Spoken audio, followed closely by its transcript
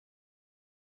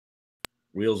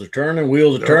Wheels are turning.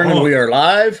 Wheels are turning. We are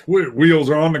live. Wheels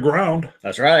are on the ground.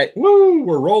 That's right. Woo!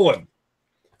 We're rolling.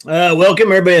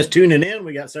 Welcome. Everybody that's tuning in.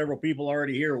 We got several people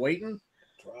already here waiting.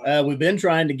 We've been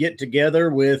trying to get together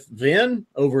with Vin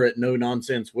over at No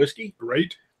Nonsense Whisky.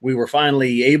 Great. We were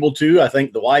finally able to. I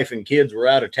think the wife and kids were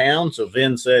out of town. So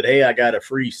Vin said, hey, I got a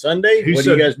free Sunday. What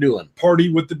are you guys doing? Party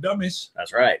with the dummies.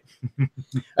 That's right.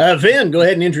 Vin, go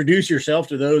ahead and introduce yourself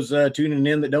to those tuning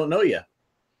in that don't know you.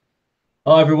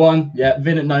 Hi everyone,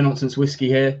 Vin at No Nonsense Whisky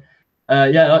here.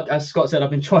 Like, as Scott said, I've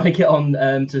been trying to get on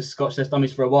to Scotch It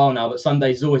Dummies for a while now, but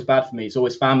Sundays is always bad for me. It's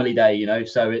always family day, you know.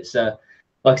 So it's like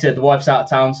I said, the wife's out of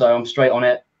town, so I'm straight on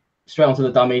it, straight onto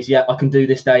the dummies. Yeah, I can do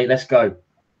this day. Let's go.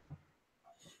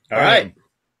 All right.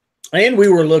 And we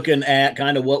were looking at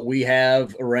kind of what we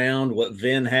have around, what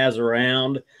Vin has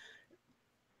around.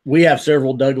 We have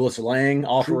several Douglas Laing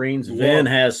offerings. Vin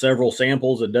has several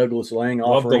samples of Douglas Laing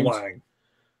offerings. Love the Laing.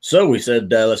 So we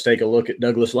said, let's take a look at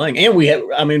Douglas Laing. And we have,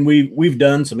 I mean, we've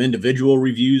done some individual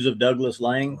reviews of Douglas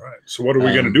Laing. All right. So what are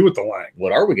we going to do with the Laing?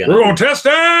 What are we going to do? We're going to test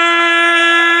it.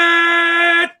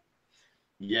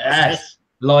 Yes.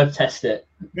 Live test it.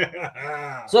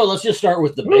 So let's just start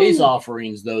with the base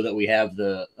offerings, though, that we have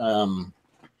the. What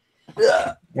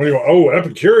do you want? Oh,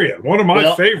 Epicurean. One of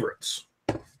my favorites,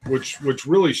 which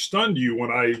really stunned you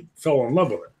when I fell in love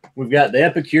with it. We've got the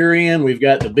Epicurean. We've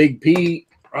got the Big Pete.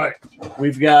 Right.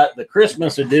 We've got the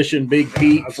Christmas edition Big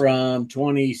Pete from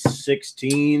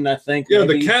 2016, I think. Yeah,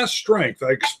 maybe. the cast strength. I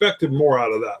expected more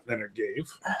out of that than it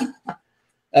gave.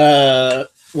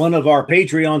 One of our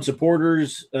Patreon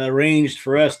supporters arranged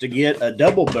for us to get a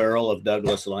double barrel of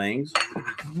Douglas Laings.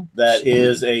 That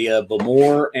is a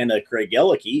Bamore and a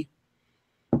Craigellachie,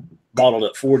 bottled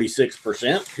at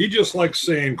 46%. He just likes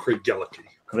saying Craigellachie.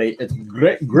 It's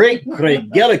great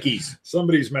Craigellachies.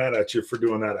 Somebody's mad at you for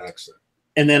doing that accent.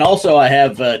 And then also I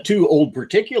have two old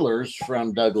particulars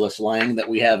from Douglas Laing that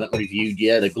we haven't reviewed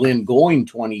yet. A Glengoyne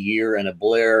 20-year and a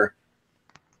Blair,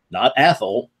 not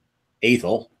Athol.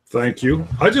 Thank you.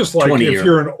 I just like if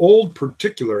you're an old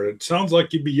particular, it sounds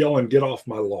like you'd be yelling, get off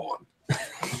my lawn.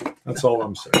 That's all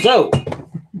I'm saying. So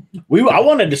I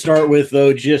wanted to start with,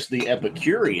 though, just the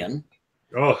Epicurean.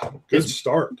 Oh, good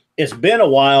start. It's been a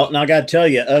while. Now, I got to tell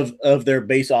you, of their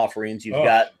base offerings, you've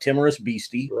got Timorous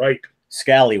Beastie. Right.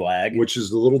 Scallywag, which is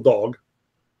the little dog.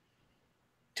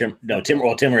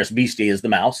 Timorous Beastie is the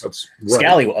mouse. That's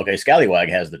right. Scallywag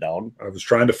has the dog. I was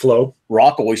trying to flow.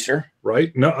 Rock Oyster.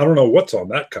 Right. No, I don't know what's on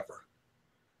that cover.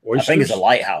 Oysters? I think it's a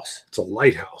lighthouse. It's a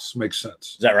lighthouse. Makes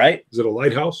sense. Is that right? Is it a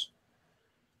lighthouse?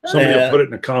 Somebody will put it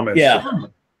in the comments. Yeah.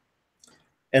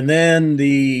 And then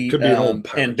could be an old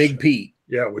and Big Pete.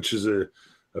 Yeah, which is a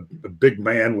big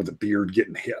man with a beard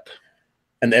getting hit.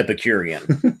 And the Epicurean.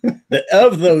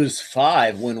 Of those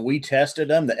five, when we tested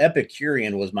them, the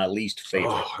Epicurean was my least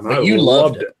favorite. Oh, and but you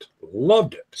loved it.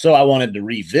 Loved it. So I wanted to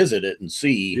revisit it and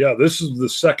see. Yeah, this is the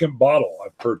second bottle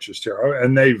I've purchased here.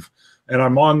 And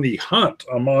I'm on the hunt.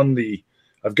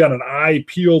 I've got an eye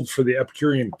peeled for the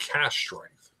Epicurean cast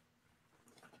strength.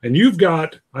 And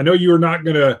I know you're not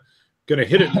gonna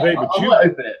hit it today, but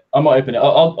I might open it.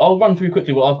 I'll run through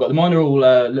quickly what I've got. Mine are all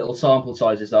little sample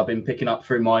sizes that I've been picking up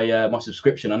through my my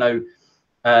subscription. I know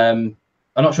I'm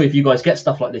not sure if you guys get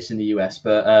stuff like this in the US,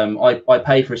 but I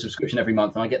pay for a subscription every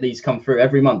month and I get these come through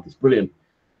every month. It's brilliant.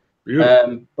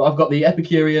 But I've got the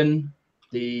Epicurean,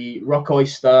 the Rock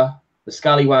Oyster, the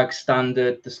Scallywag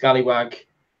Standard, the Scallywag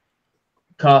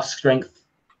Cask Strength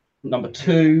number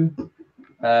 2.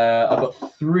 I've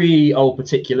got 3 old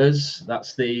particulars.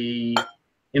 That's the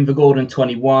Invergordon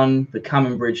 21, the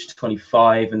Camenbridge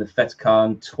 25, and the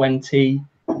Fettercairn 20,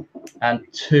 and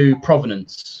 2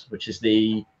 Provenance, which is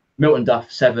the Milton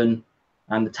Duff 7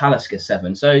 and the Talisker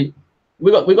 7. So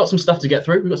we got some stuff to get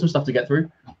through.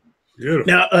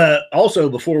 Beautiful. Now, also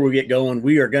before we get going,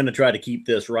 we are going to try to keep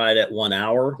this right at 1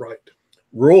 hour. Right.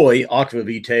 Roy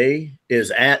Aquavitae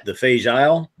is at the Phage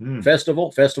Isle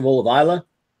Festival of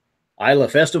Isla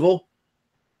Festival.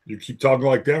 You keep talking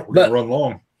like that, we're going to run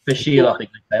long. Fashil, I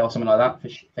think they say, or something like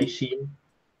that.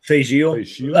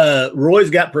 Fashil.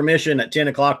 Roy's got permission at 10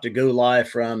 o'clock to go live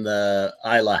from the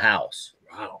Isla House.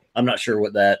 Wow. I'm not sure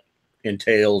what that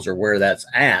entails or where that's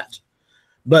at.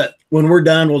 But when we're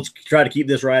done, we'll try to keep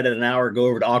this right at an hour, go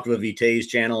over to Aquavitae's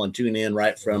channel and tune in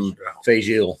right from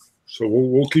Fashil. So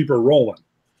we'll keep her rolling.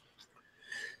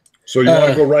 So you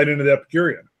want to go right into the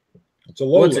Epicurean. It's a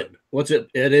lowland. What's it?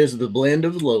 It is the blend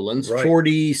of lowlands,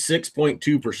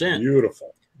 46.2%.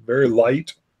 Beautiful. Very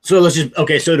light. So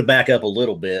so to back up a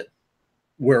little bit,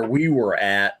 where we were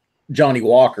at, Johnny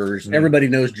Walker's, everybody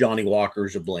knows Johnny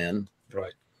Walker's a blend.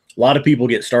 Right. A lot of people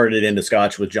get started into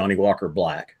Scotch with Johnny Walker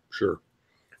Black. Sure.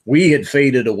 we had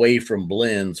faded away from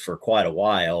blends for quite a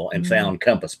while and found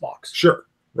Compass Box. Sure.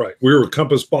 Right. We were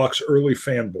Compass Box early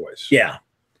fanboys. Yeah.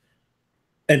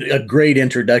 And a great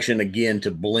introduction again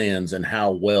to blends and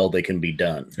how well they can be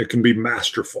done. It can be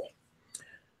masterful.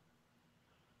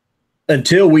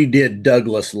 Until we did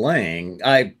Douglas Laing,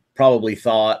 I probably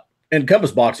thought, and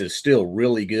Compass Box is still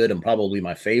really good and probably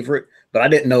my favorite, but I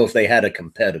didn't know if they had a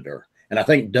competitor. And I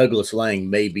think Douglas Laing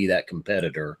may be that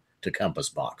competitor to Compass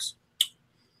Box.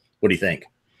 What do you think?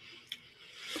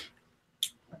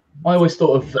 I always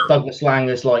thought of Douglas Laing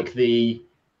as like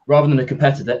rather than a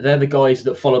competitor, they're the guys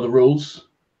that follow the rules,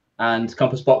 and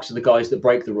Compass Box are the guys that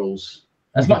break the rules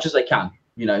as much as they can,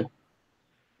 you know.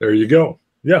 There you go.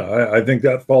 Yeah, I think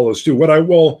that follows too. What I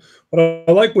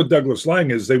like with Douglas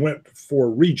Laing is they went for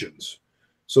regions.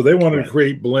 So they wanted to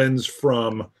create blends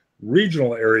from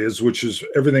regional areas, which is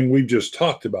everything we've just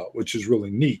talked about, which is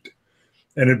really neat.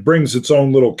 And it brings its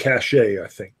own little cachet, I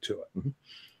think, to it.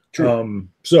 True.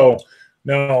 So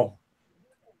now,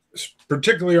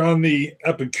 particularly on the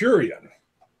Epicurean,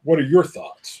 what are your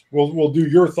thoughts? We'll do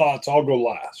your thoughts. I'll go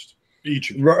last.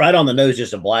 Each right on the nose,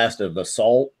 just a blast of the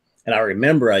salt. And I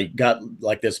remember I got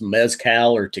like this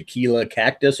mezcal or tequila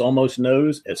cactus almost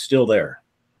nose. It's still there.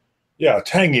 Yeah,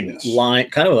 tanginess. Lime,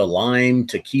 kind of a lime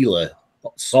tequila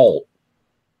salt.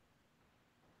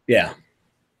 Yeah.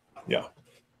 Yeah.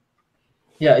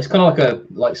 Yeah, it's kind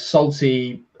of like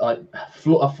salty, like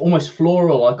almost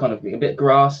floral, like kind of a bit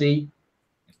grassy.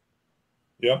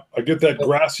 Yeah, I get that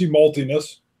grassy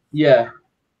maltiness. Yeah,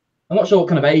 I'm not sure what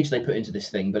kind of age they put into this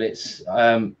thing, but it's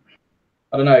I don't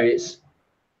know, it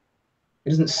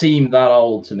doesn't seem that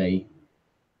old to me.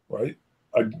 Right,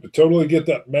 I totally get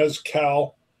that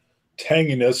mezcal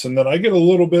tanginess, and then I get a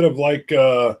little bit of like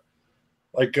a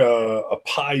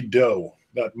pie dough,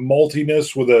 that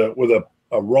maltiness with a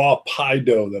raw pie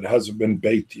dough that hasn't been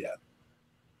baked yet.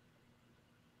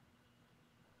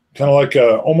 Kind of like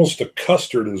almost a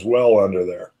custard as well under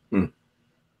there.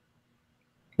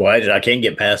 Well, I can't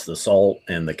get past the salt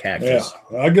and the cactus.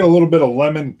 Yeah, I get a little bit of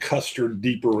lemon custard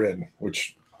deeper in,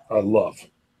 which I love.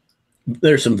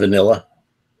 There's some vanilla.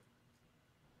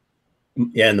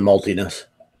 Yeah, and the maltiness.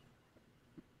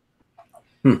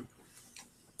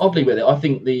 Oddly with it, I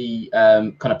think the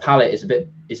kind of palate is a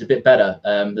bit better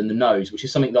than the nose, which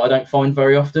is something that I don't find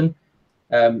very often.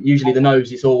 Usually the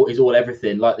nose is all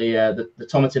everything, like the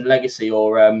Tomatin Legacy,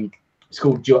 or it's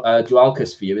called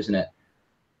Dualcus for you, isn't it?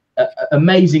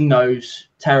 Amazing nose,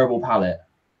 terrible palate.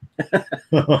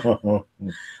 But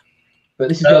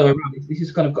this is the other way around. This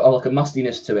has kind of got like a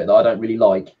mustiness to it that I don't really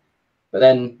like. But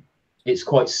then it's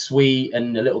quite sweet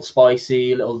and a little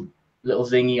spicy, a little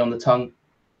zingy on the tongue.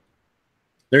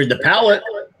 There's the palate.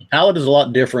 The palate is a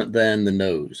lot different than the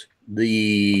nose.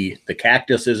 The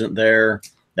cactus isn't there.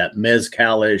 That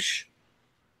mezcalish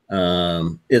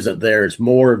isn't there. It's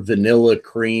more vanilla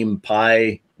cream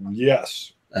pie.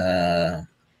 Yes.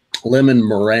 Lemon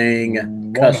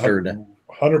meringue custard.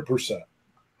 100%.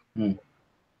 A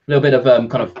little bit of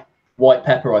kind of white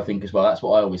pepper, I think, as well. That's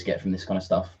what I always get from this kind of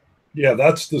stuff. Yeah,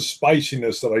 that's the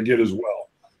spiciness that I get as well.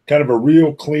 Kind of a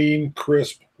real clean,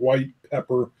 crisp white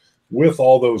pepper with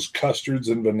all those custards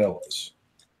and vanillas.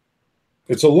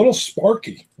 It's a little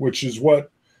sparky, which is what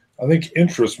I think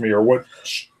interests me, or what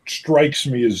strikes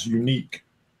me as unique,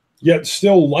 yet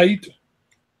still light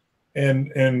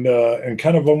and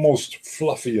kind of almost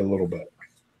fluffy a little bit.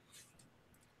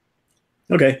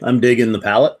 Okay, I'm digging the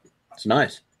palate. It's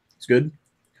nice. It's good.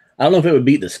 I don't know if it would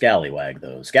beat the Scallywag,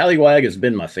 though. Scallywag has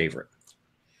been my favorite.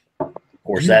 Of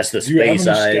course, that's the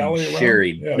Space-Eyed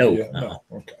Sherry. Yeah, no.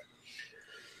 Okay.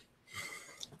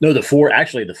 No, the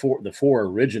four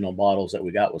original bottles that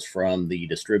we got was from the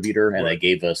distributor, and they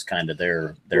gave us kind of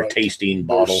their tasting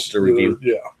bottles to review.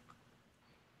 Yeah,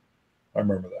 I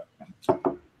remember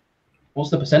that. What's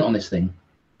the percent on this thing?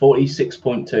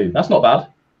 46.2. That's not bad.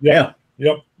 Yeah.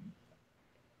 Yep.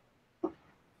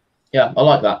 Yeah, I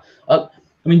like that. I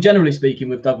mean, generally speaking,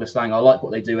 with Douglas Laing, I like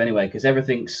what they do anyway, because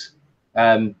everything's.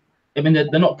 I mean,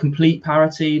 they're not complete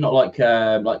parity, not like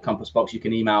Compass Box. You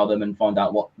can email them and find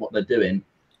out what they're doing,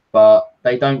 but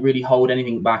they don't really hold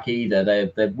anything back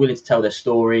either. They're willing to tell their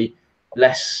story,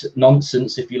 less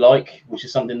nonsense, if you like, which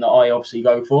is something that I obviously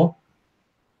go for.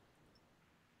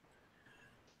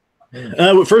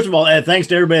 First of all, thanks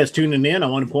to everybody that's tuning in. I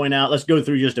want to point out, let's go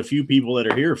through just a few people that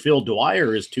are here. Phil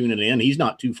Dwyer is tuning in. He's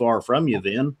not too far from you,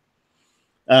 Vin.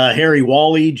 Harry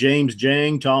Wally, James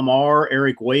Jang, Tom R.,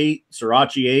 Eric Waite,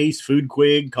 Sriracha Ace, Food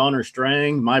Quig, Connor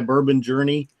Strang, My Bourbon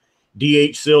Journey,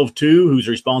 DH Silv 2, who's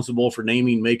responsible for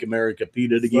naming Make America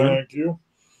Pita again. Thank you.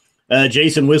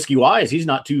 Jason Whiskey Wise, he's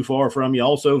not too far from you.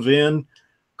 Also, Vin.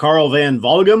 Carl Van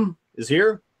Volgum is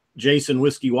here. Jason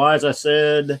Whiskey Wise, I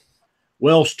said.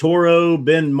 Welsh Toro,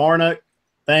 Ben Marnock.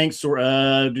 Thanks.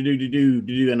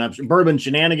 And I'm Bourbon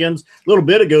Shenanigans. A little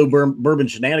bit ago, Bourbon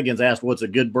Shenanigans asked what's a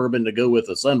good bourbon to go with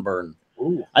a sunburn.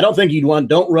 Ooh. I don't think you'd want,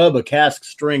 don't rub a cask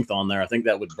strength on there. I think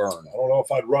that would burn. I don't know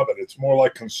if I'd rub it. It's more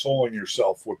like consoling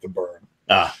yourself with the burn.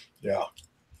 Ah. Yeah.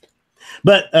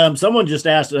 But someone just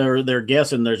asked, or they're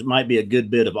guessing there might be a good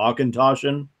bit of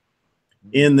Auchentoshan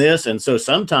in this. And so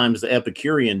sometimes the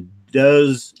Epicurean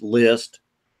does list.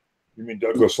 You mean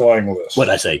Douglas Laing list?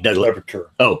 What'd I say? Douglas.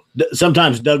 Epicure. Oh,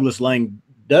 sometimes Douglas Laing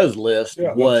does list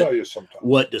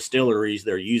what distilleries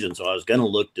they're using. So I was going to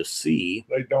look to see.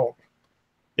 They don't.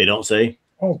 They don't say?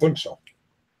 I don't think so.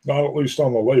 Not at least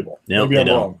on the label. No, Maybe they I'm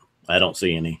don't. wrong. I don't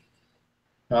see any.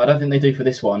 No, I don't think they do for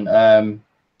this one. I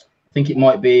think it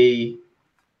might be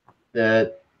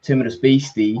the Timorous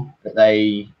Beastie that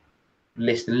they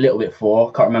list a little bit for.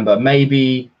 I can't remember.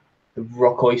 Maybe the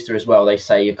Rock Oyster as well. They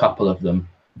say a couple of them.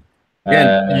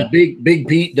 And Big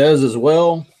Pete does as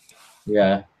well.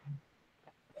 Yeah.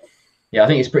 Yeah, I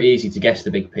think it's pretty easy to guess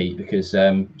the Big Pete because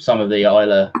some of the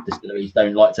Isla distilleries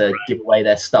don't like to give away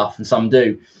their stuff, and some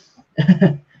do.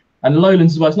 And the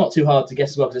Lowlands as well, it's not too hard to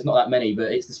guess as well because there's not that many,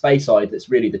 but it's the Speyside that's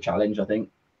really the challenge, I think.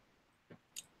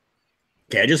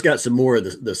 Okay, I just got some more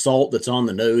of the salt that's on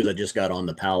the nose. I just got on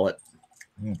the palate.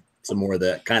 Some more of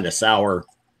that kind of sour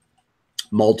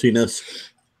maltiness.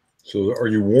 So are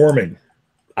you warming?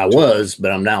 I was,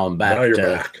 but I'm back. Now you're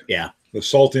back. Yeah. The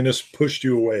saltiness pushed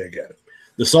you away again.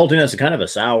 The saltiness is kind of a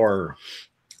sour.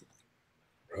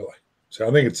 Really? So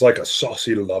I think it's like a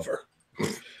saucy lover.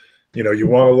 You know, you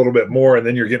want a little bit more, and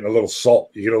then you're getting a little salt.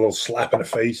 You get a little slap in the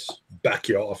face, back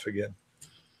you off again.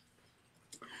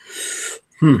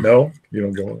 No, you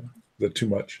don't go that too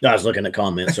much. I was looking at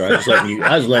comments, so I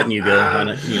was letting you go on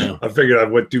it. You know, I figured I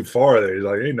went too far there. He's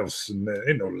like, ain't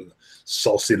no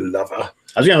saucy lover.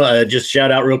 I was gonna just shout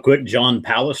out real quick. John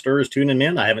Pallister is tuning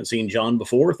in. I haven't seen John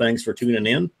before. Thanks for tuning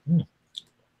in.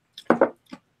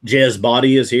 Jez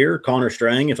Body is here. Connor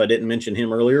Strang, if I didn't mention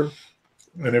him earlier.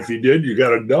 And if you did, you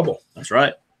got a double. That's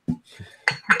right.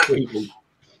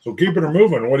 So keep it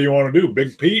moving. What do you want to do?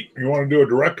 Big Pete? You want to do a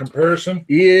direct comparison?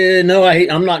 Yeah, no,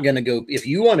 I'm not going to go. If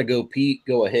you want to go, Pete,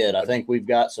 go ahead. I think we've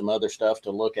got some other stuff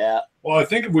to look at. Well, I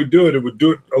think if we do it, it would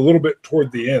do it a little bit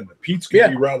toward the end. Pete's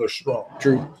going to be rather strong.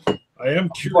 True. I am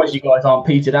curious. curious. You guys aren't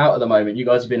peated out at the moment. You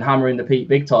guys have been hammering the Pete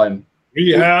big time.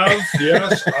 We have,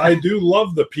 yes. I do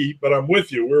love the Pete, but I'm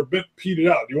with you. We're a bit peated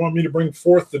out. Do you want me to bring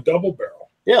forth the double barrel?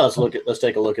 Yeah, let's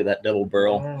take a look at that double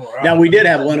barrel. Right. Now, we did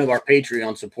have one of our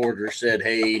Patreon supporters said,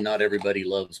 "Hey, not everybody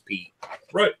loves Pete."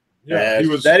 Right. Yeah,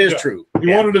 that is true. He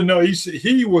wanted to know.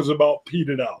 He was about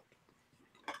peated out.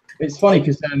 It's funny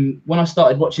because when I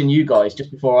started watching you guys,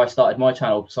 just before I started my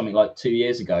channel, something like 2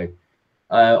 years ago,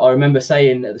 I remember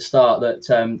saying at the start that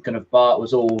kind of Bart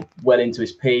was all well into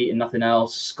his Pete and nothing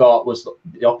else. Scott was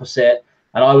the opposite,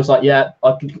 and I was like, "Yeah,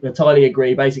 I can entirely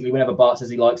agree." Basically, whenever Bart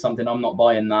says he likes something, I'm not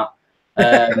buying that.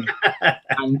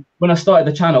 And when I started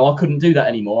the channel, I couldn't do that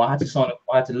anymore. I had to sign up.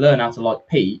 I had to learn how to like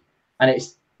Pete, and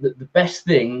it's the best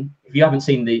thing. If you haven't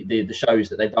seen the shows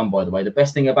that they've done, by the way, the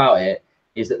best thing about it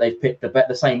is that they've picked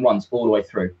the same ones all the way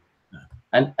through.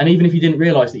 And even if you didn't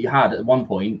realize that you had at one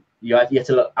point, you had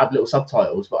to add little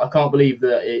subtitles. But I can't believe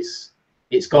that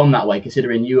it's gone that way,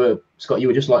 considering you were Scott. You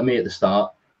were just like me at the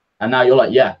start, and now you're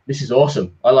like, yeah, this is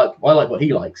awesome. I like what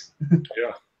he likes.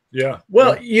 Yeah.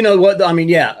 Well, you know what? I mean,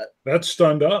 yeah. That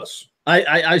stunned us.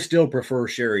 I still prefer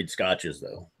sherried scotches,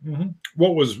 though. Mm-hmm.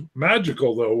 What was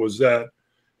magical, though, was that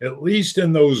at least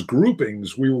in those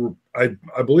groupings, we were,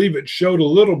 I believe it showed a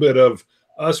little bit of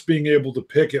us being able to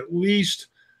pick at least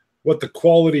what the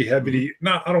quality heavy,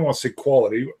 I don't want to say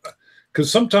quality,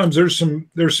 because sometimes there's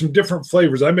some different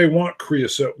flavors. I may want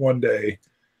creosote one day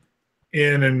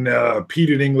in an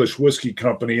peated English whiskey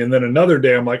company, and then another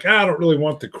day I'm like, I don't really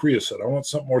want the creosote. I want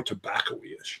something more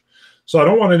tobacco-ish. So I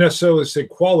don't want to necessarily say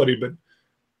quality, but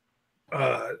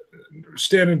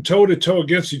standing toe-to-toe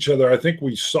against each other, I think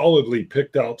we solidly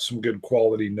picked out some good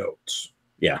quality notes.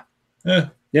 Yeah.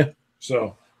 Yeah.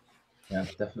 So. Yeah,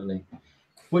 definitely.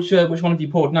 Which one have you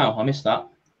poured now? I missed that.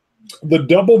 The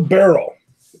double barrel.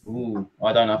 Ooh,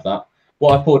 I don't have that.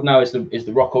 What I poured now is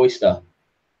the Rock Oyster.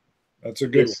 That's a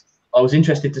good one. I was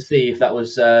interested to see if that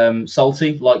was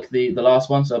salty like the last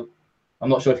one. So I'm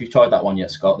not sure if you've tried that one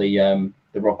yet, Scott.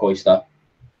 The Rock Oyster.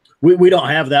 We don't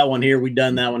have that one here. We've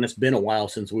done that one. It's been a while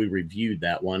since we reviewed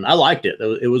that one. I liked it.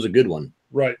 It was a good one.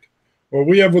 Right. What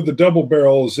we have with the double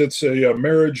barrels, it's a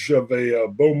marriage of a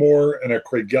Bowmore and a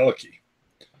Craigellachie.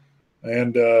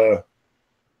 And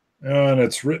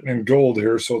it's written in gold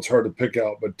here, so it's hard to pick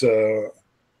out. But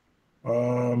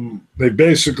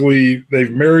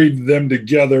They've married them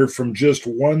together from just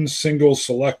one single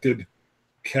selected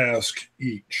cask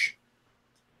each.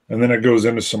 And then it goes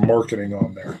into some marketing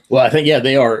on there. Well, I think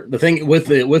they are. The thing with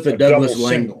the Douglas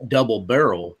Laing double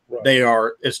barrel,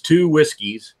 right. It's two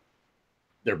whiskeys.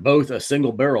 They're both a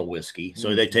single barrel whiskey.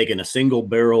 So they've taken a single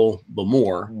barrel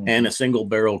Bowmore and a single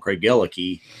barrel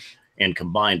Craigellachie and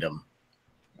combined them.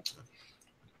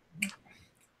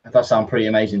 That does sound pretty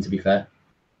amazing, to be fair.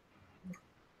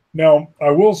 Now,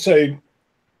 I will say,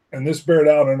 and this bared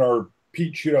out in our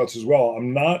peat shootouts as well,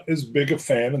 I'm not as big a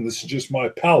fan, and this is just my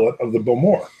palate, of the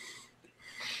Bowmore.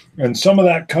 And some of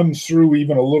that comes through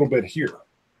even a little bit here.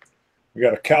 We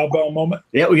got a cowbell moment.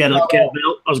 Yeah, we got a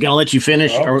cowbell. I was going to let you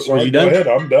finish. Sorry, you done? Go ahead,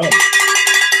 I'm done.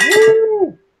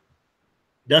 Woo!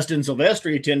 Dustin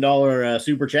Silvestri, $10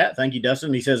 super chat. Thank you,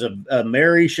 Dustin. He says, a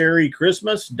Merry Sherry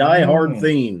Christmas, Die Hard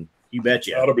theme. You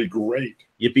betcha. That'll be great.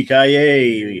 Yippee-ki-yay,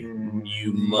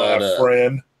 you my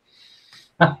friend.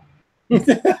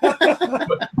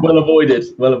 Well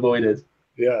avoided.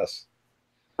 Yes.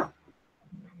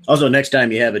 Also, next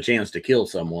time you have a chance to kill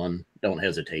someone, don't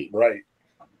hesitate. Right.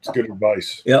 It's good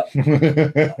advice. Yep.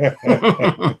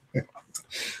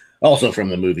 Also from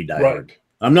the movie Die Hard. Right.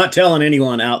 I'm not telling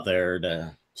anyone out there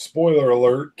to spoiler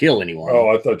alert, kill anyone. Oh,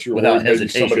 I thought you were without maybe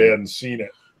hesitation. Somebody hadn't seen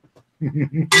it.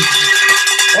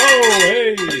 Oh,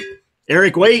 hey.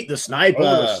 Eric, wait, the sniper.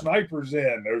 Oh, the sniper's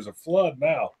in. There's a flood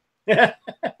now.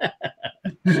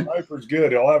 Sniper's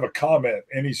good. He'll have a comment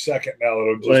any second now.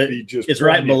 It'll just it's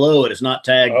right below it. It's not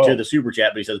tagged to the super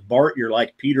chat, but he says, Bart, you're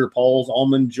like Peter Paul's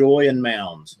Almond Joy and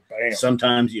Mounds. Bam.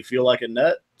 Sometimes you feel like a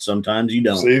nut, sometimes you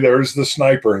don't. See, there's the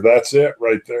sniper. That's it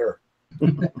right there.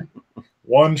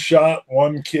 One shot,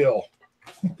 one kill.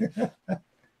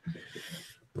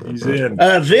 He's in.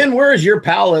 Vin, where is your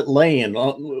palate laying?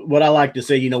 What I like to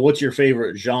say, what's your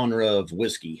favorite genre of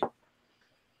whiskey?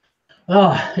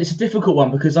 It's a difficult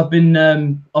one because I've been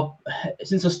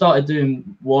since I started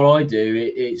doing what I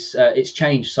do, it's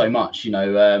changed so much.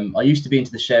 I used to be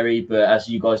into the sherry, but as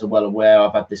you guys are well aware,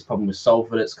 I've had this problem with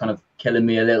sulfur that's kind of killing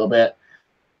me a little bit.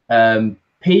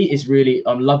 Peat is really,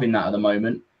 I'm loving that at the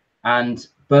moment, and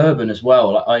bourbon as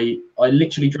well. I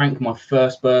literally drank my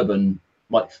first bourbon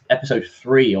like episode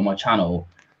 3 on my channel,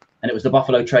 and it was the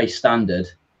Buffalo Trace Standard,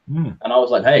 and I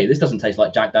was like, hey, this doesn't taste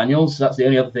like Jack Daniels. That's the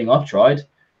only other thing I've tried.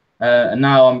 And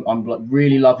now I'm like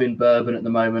really loving bourbon at the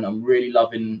moment. I'm really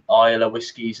loving Islay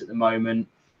whiskies at the moment.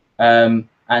 And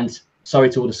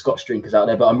sorry to all the Scotch drinkers out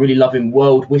there, but I'm really loving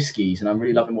world whiskies, and I'm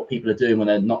really loving what people are doing when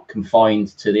they're not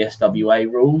confined to the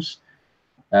SWA rules.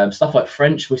 Stuff like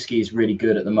French whiskey is really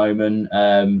good at the moment.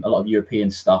 A lot of European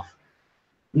stuff.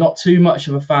 Not too much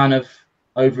of a fan of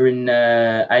over in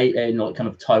like kind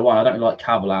of Taiwan. I don't really like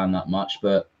Kavalan that much,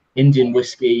 but Indian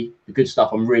whiskey, the good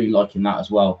stuff, I'm really liking that as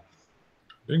well.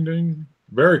 Ding, ding.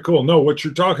 Very cool. No, what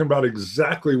you're talking about,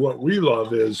 exactly what we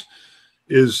love is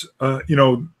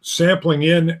sampling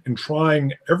in and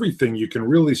trying everything. You can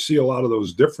really see a lot of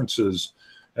those differences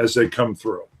as they come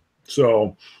through.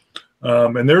 So,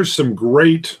 and there's some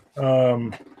great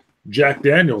Jack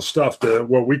Daniel's stuff,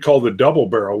 what we call the double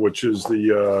barrel, which is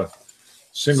the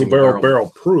single barrel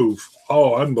proof.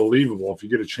 Oh, unbelievable if you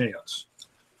get a chance.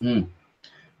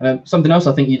 Something else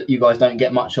I think you guys don't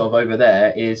get much of over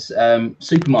there is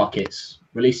supermarkets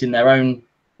releasing their own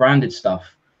branded stuff.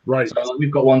 Right. So like,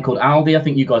 we've got one called Aldi. I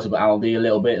think you guys have got Aldi a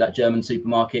little bit, that German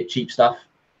supermarket, cheap stuff.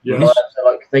 Yes. So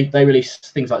like they release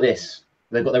things like this.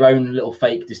 They've got their own little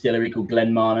fake distillery called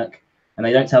Glenmarnock, and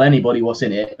they don't tell anybody what's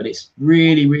in it, but it's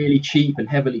really, really cheap and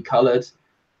heavily coloured.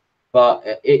 But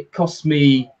it costs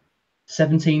me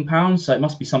 £17, so it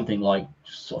must be something like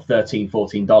sort of $13,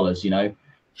 $14,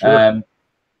 Sure.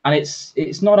 And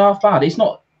it's not half bad. It's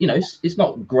not, it's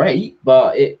not great,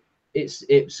 but it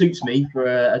suits me for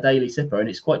a daily sipper, and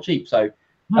it's quite cheap. So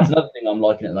that's another thing I'm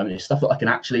liking at the moment. It's stuff that I can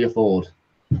actually afford.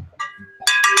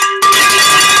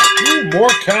 Ooh, more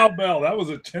cowbell. That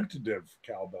was a tentative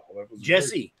cowbell. That was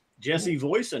Jesse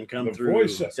Voisin come through.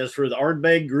 Voisin. It says for the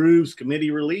Ardbeg Grooves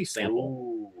committee release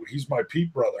sample. Ooh, he's my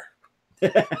Pete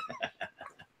brother.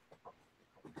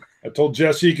 I told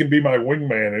Jesse he can be my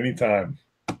wingman anytime.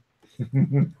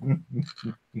 You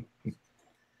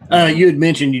had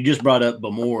mentioned, you just brought up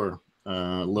Bowmore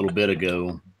a little bit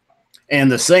ago,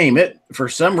 and the same. For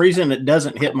some reason it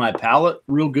doesn't hit my palate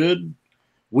real good.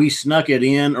 We snuck it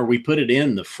in, or we put it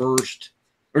in the first,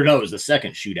 or no, it was the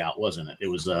second shootout, wasn't it? It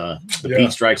was the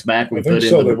Pete Strikes Back. We put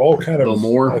in they've all kind of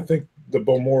Bowmore. I think the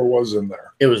Bowmore was in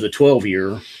there. It was a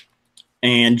 12-year,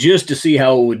 and just to see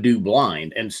how it would do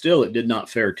blind, and still it did not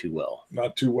fare too well.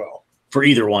 Not too well. For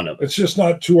either one of us. It's just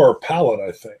not to our palate,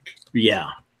 I think. Yeah.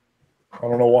 I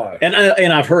don't know why.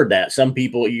 And I've heard that some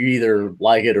people, you either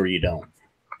like it or you don't,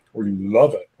 or you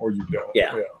love it or you don't.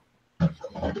 Yeah.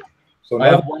 So I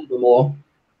have one more.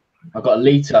 I've got a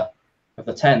litre of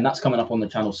the 10. That's coming up on the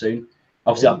channel soon.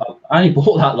 Obviously, I only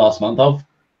bought that last month. I've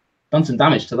done some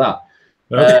damage to that.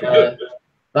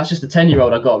 That's just a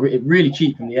 10-year-old I got really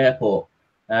cheap from the airport.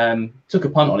 Took a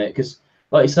punt on it because,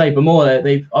 like you say, Bamore,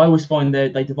 I always find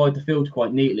they divide the field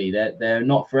quite neatly. They're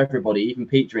not for everybody, even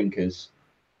peat drinkers.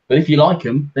 But if you like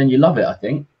them, then you love it, I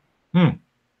think. I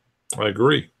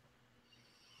agree.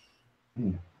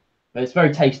 But it's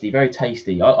very tasty, very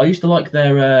tasty. I used to like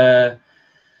their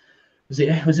was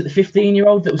it the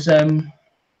 15-year-old that was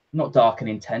not dark and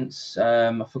intense.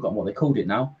 I've forgotten what they called it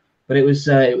now, but it was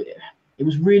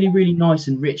really, really nice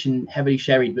and rich and heavily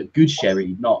sherried, but good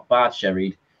sherried, not bad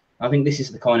sherried. I think this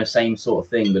is the kind of same sort of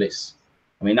thing, but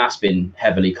that's been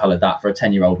heavily coloured that for a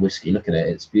 10-year-old whiskey. Look at it,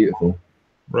 it's beautiful.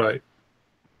 Right.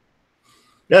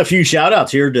 Got a few shout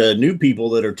outs here to new people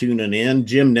that are tuning in.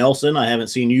 Jim Nelson, I haven't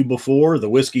seen you before. The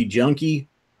Whiskey Junkie.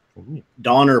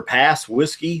 Donner Pass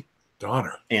Whiskey.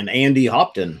 Donner. And Andy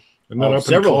Hopton. Isn't that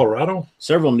up in Colorado?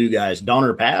 Several new guys.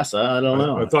 Donner Pass, I don't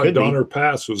know. I thought Donner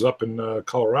Pass was up in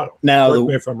Colorado. Now, correct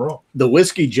me if I'm wrong. The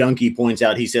Whiskey Junkie points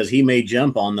out, he says he may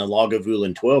jump on the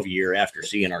Lagavulin 12-year after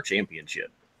seeing our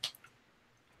championship.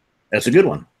 That's a good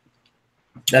one.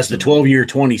 That's the 12-year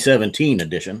 2017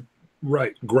 edition.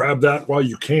 Right. Grab that while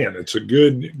you can. It's a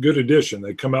good edition.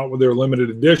 They come out with their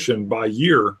limited edition by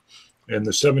year, and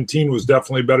the 17 was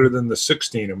definitely better than the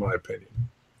 16, in my opinion.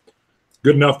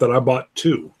 Good enough that I bought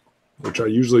 2, which I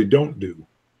usually don't do.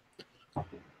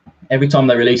 Every time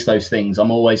they release those things,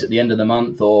 I'm always at the end of the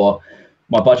month, or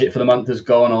my budget for the month has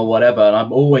gone, or whatever, and I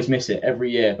always miss it every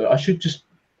year. But I should just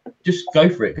go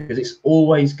for it because it's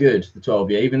always good, the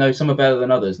 12-year. Even though some are better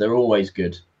than others, they're always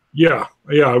good. Yeah,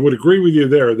 I would agree with you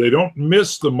there. They don't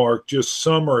miss the mark, just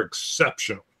some are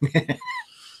exceptional.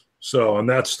 So, and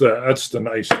that's the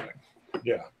nice thing.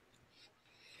 Yeah.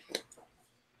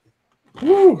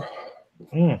 Woo.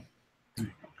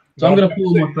 So I'm going to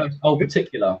pull my first Old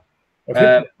Particular.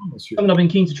 Something I've been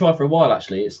keen to try for a while,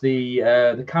 actually. It's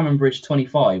the Cameron Bridge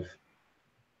 25,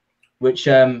 which,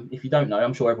 if you don't know,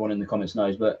 I'm sure everyone in the comments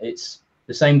knows, but it's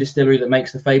the same distillery that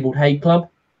makes the fabled Hague Club.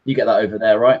 You get that over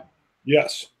there, right?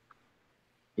 Yes.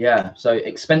 Yeah, so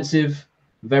expensive,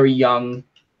 very young.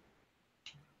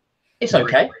 It's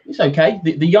okay. It's okay.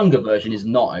 The younger version is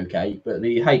not okay, but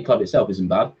the Hague Club itself isn't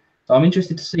bad. So I'm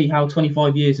interested to see how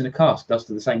 25 years in a cask does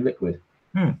to the same liquid.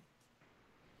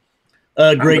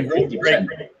 Greg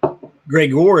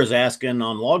Gore is asking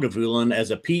on Lagavulin,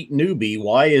 as a peat newbie,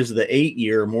 why is the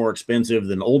 8-year more expensive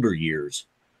than older years?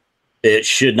 It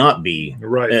should not be.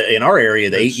 Right. In our area,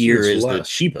 the 8-year is the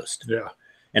cheapest. Yeah.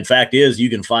 And fact is, you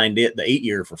can find the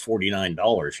 8-year for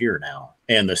 $49 here now.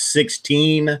 And the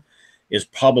 16 is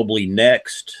probably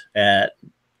next at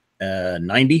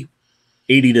 80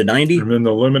 to 90. And then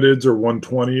the limiteds are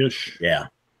 120-ish. Yeah.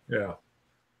 Yeah.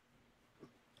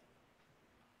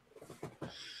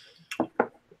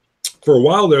 For a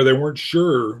while there, they weren't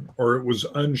sure, or it was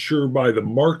unsure by the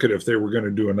market if they were going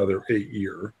to do another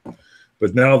 8-year.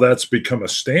 But now that's become a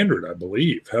standard, I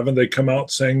believe. Haven't they come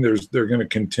out saying they're going to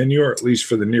continue, or at least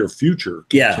for the near future,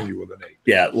 continue with an 8?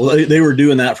 Yeah, well, they were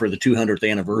doing that for the 200th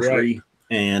anniversary, right.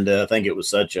 And I think it was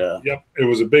such a it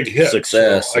was a big hit.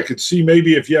 Success. So I could see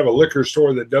maybe if you have a liquor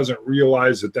store that doesn't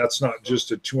realize that that's not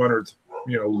just a 200th,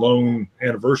 lone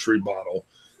anniversary bottle,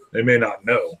 they may not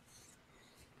know.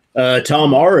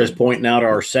 Tom R is pointing out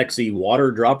our sexy water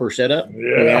dropper setup.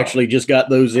 Yeah. We actually just got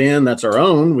those in. That's our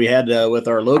own. We had with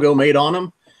our logo made on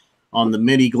them. On the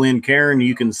Mini Glencairn,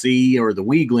 you can see, or the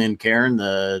Wee Glencairn,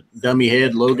 the dummy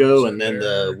head logo, and then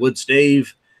the wood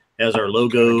stave has our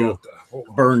logo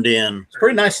burned in. It's a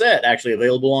pretty nice set, actually,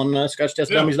 available on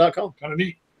ScotchTestDummies.com. Kind of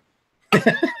neat.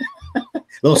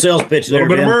 Little sales pitch there. A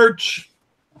little bit of merch.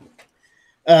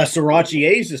 Sriracha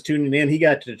Ace is tuning in. He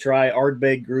got to try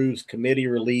Ardbeg Groove's committee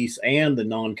release and the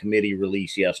non-committee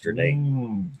release yesterday.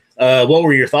 What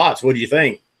were your thoughts? What did you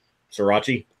think,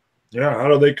 Sriracha? Yeah, how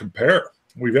do they compare?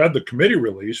 We've had the committee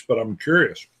release, but I'm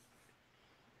curious.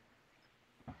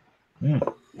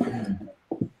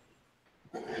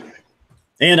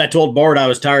 And I told Bart I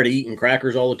was tired of eating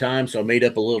crackers all the time, so I made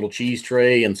up a little cheese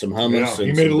tray and some hummus. Yeah, and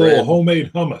he made a little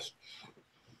homemade hummus.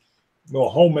 Little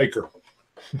homemaker.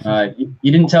 You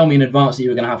didn't tell me in advance that you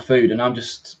were going to have food, and I'm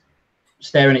just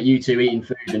staring at you two eating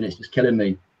food, and it's just killing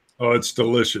me. Oh, it's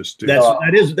delicious, dude.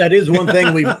 That is one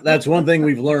thing that's one thing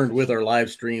we've learned with our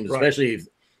live streams, especially if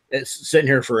it's sitting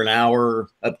here for an hour,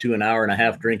 up to an hour and a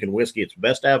half drinking whiskey. It's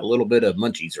best to have a little bit of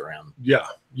munchies around. Yeah,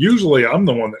 usually I'm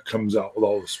the one that comes out with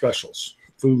all the specials.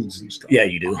 foods and stuff. Yeah,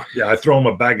 you do. Yeah, I throw them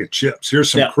a bag of chips.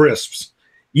 Here's some crisps.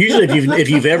 Usually, if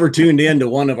you've ever tuned into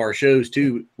one of our shows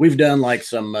too, we've done like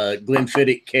some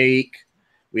Glenfiddich cake.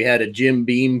 We had a Jim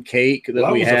Beam cake that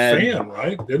we had. A fan,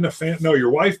 right? Didn't a fan? No,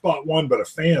 your wife bought one, but a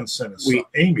fan sent us.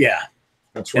 Amy. Yeah,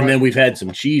 that's right. And then we've had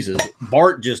some cheeses.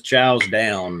 Bart just chows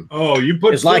down. Oh, you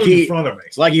put food in front of me.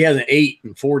 It's like he hasn't ate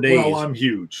in 4 days. Well, I'm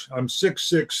huge. I'm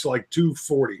 6'6", like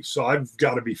 240, so I've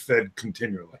got to be fed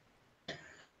continually.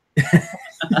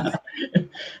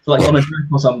 It's like on a drip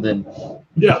or something.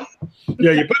 Yeah.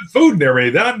 Yeah, you put food in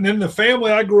there. That, and in the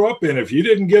family I grew up in, if you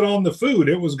didn't get on the food,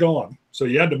 it was gone. So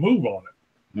you had to move on it.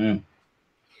 Mm.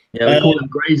 Yeah, we call them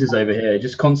grazers over here,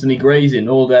 just constantly grazing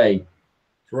all day.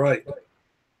 Right.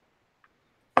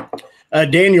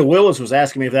 Daniel Willis was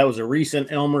asking me if that was a recent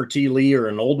Elmer T. Lee or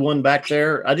an old one back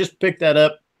there. I just picked that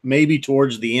up maybe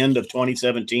towards the end of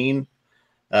 2017.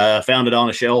 Found it on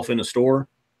a shelf in a store,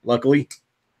 luckily.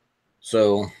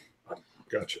 So,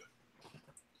 gotcha.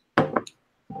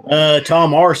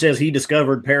 Tom R says he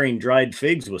discovered pairing dried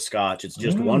figs with scotch. It's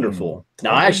just wonderful.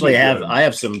 Now, I actually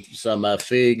have some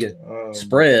fig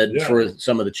spread for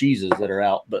some of the cheeses that are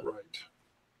out, but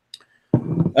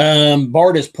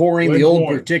Bart is pouring the old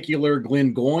particular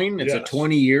Glengoyne. It's a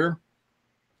 20-year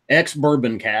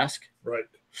ex-bourbon cask. Right.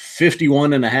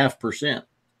 51.5%.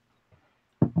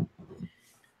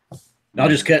 I'll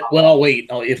just cut. Well, I'll wait.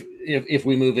 If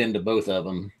we move into both of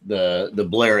them, the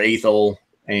Blair Athol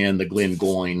and the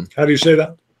Glengoyne. How do you say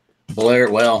that? Blair.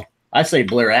 Well, I say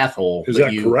Blair Athol. Is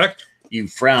that correct? You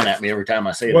frown at me every time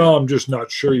I say that. Well, I'm just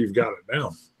not sure you've got it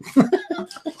down.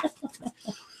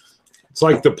 It's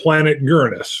like the planet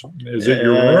Uranus. Is it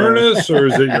Uranus or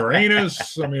is it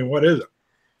Uranus? I mean, what is it?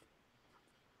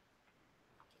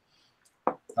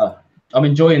 I'm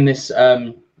enjoying this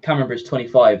Cameron Bridge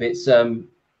 25. It's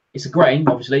a grain,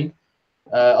 obviously.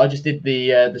 I just did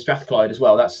the Strathclyde as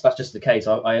well. That's just the case.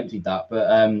 I emptied that, but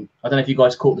I don't know if you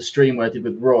guys caught the stream where I did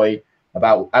with Roy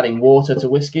about adding water to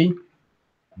whiskey,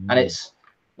 and it's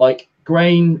like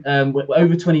grain.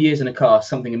 Over 20 years in a cask,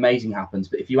 something amazing happens.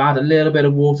 But if you add a little bit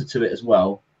of water to it as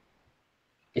well,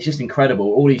 it's just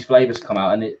incredible. All these flavors come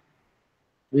out, and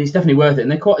it's definitely worth it.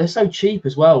 And they're so cheap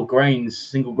as well. Grains,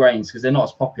 single grains, because they're not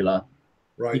as popular.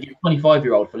 Right. You get a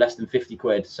 25-year-old for less than 50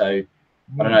 quid. So I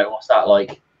don't know, what's that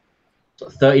like?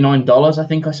 $39 I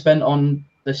think I spent on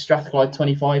the Strathclyde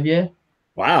 25-year.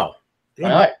 Wow. I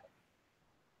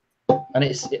know. And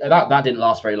that didn't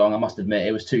last very long, I must admit.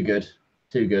 It was too good.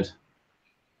 Too good.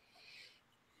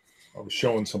 I was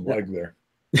showing some leg there.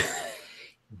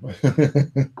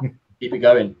 Keep it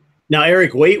going. Now,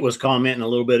 Eric Waite was commenting a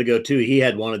little bit ago, too. He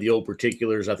had one of the old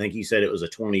particulars. I think he said it was a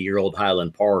 20-year-old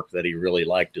Highland Park that he really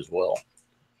liked as well.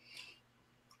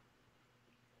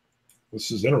 This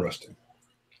is interesting.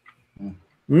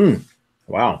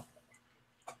 Wow.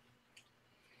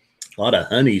 A lot of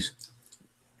honeys.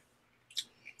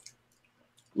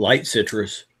 Light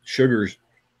citrus, sugars.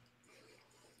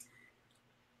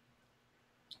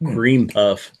 Cream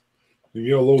puff. You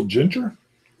get a little ginger?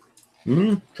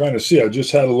 Trying to see. I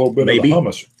just had a little bit of the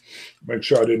hummus. Make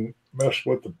sure I didn't mess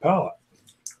with the palate.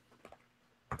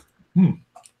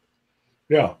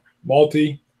 Yeah.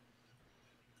 Malty.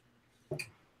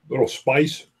 Little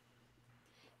spice.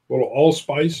 Little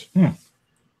allspice. I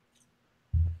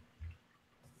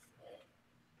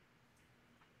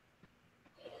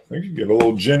think you get a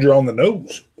little ginger on the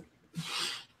nose.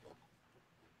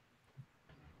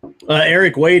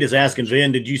 Eric Wade is asking,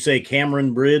 Vin, did you say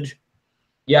Cameron Bridge?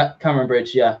 Yeah, Cameron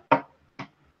Bridge, yeah. I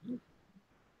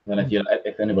don't know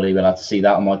if anybody will have to see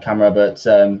that on my camera, but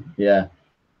yeah.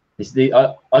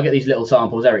 I get these little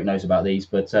samples. Eric knows about these,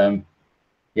 but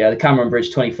yeah, the Cameron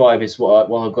Bridge 25 is what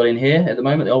I've got in here at the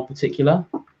moment, the old particular.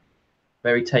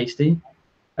 Very tasty.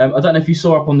 I don't know if you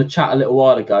saw up on the chat a little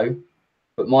while ago,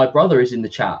 but my brother is in the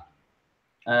chat.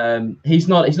 He's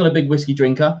not a big whiskey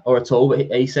drinker or at all, but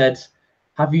he said,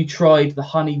 have you tried the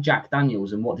honey Jack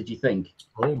Daniels and what did you think?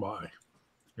 Oh my.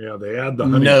 Yeah, they add the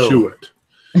honey to it.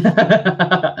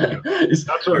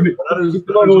 That's right. That is an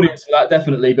audience for that,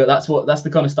 definitely, but that's the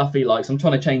kind of stuff he likes. I'm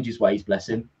trying to change his ways, bless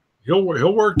him. He'll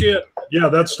work it. Yeah,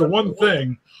 that's the one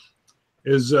thing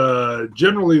is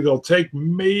generally they'll take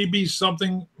maybe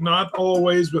something, not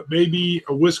always, but maybe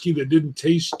a whiskey that didn't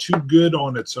taste too good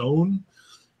on its own.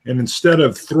 And instead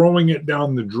of throwing it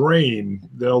down the drain,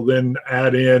 they'll then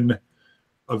add in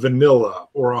a vanilla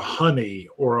or a honey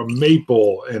or a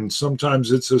maple. And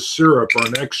sometimes it's a syrup or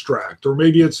an extract, or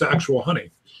maybe it's actual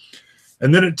honey.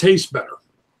 And then it tastes better.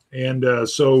 And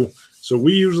so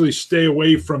we usually stay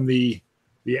away from the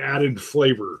added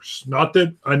flavors. Not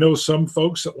that I know some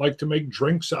folks that like to make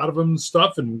drinks out of them and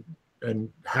stuff and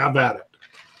have at it.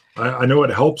 I know it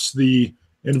helps the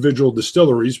individual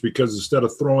distilleries because instead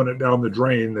of throwing it down the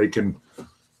drain, they can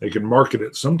market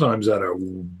it sometimes at a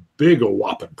big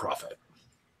whopping profit.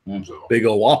 So, big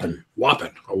old whopping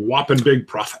big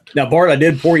profit. Now, Bart, I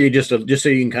did pour you just so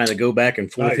you can kind of go back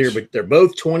and forth here, but they're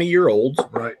both 20-year-olds.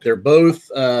 Right. They're both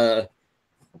 51.5%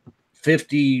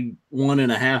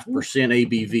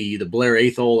 ABV. The Blair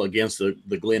Athol against the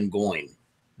Glengoyne.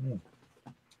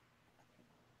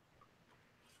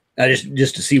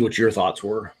 Just to see what your thoughts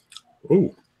were.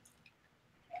 Ooh.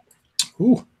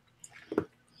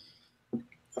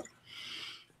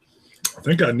 I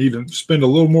think I need to spend a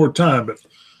little more time, but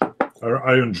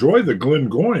I enjoy the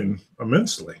Glengoyne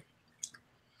immensely.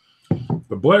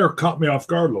 The Blair caught me off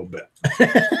guard a little bit.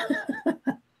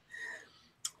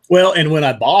 Well, and when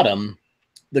I bought them,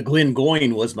 the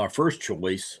Glengoyne was my first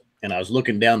choice, and I was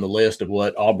looking down the list of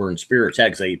what Auburn Spirits had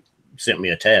because they sent me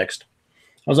a text.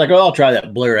 I was like, "Oh, I'll try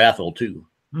that Blair Athol too."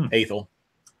 Athol.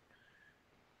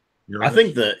 I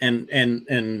think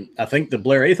I think the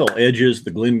Blair Athol edges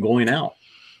the Glengoyne out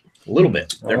a little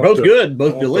bit. They're both good,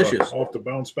 both delicious. I'll have to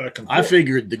bounce back and forth. I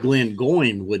figured the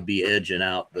Glengoyne would be edging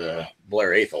out the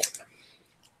Blair Athol.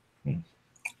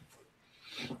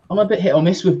 I'm a bit hit or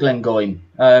miss with Glengoyne.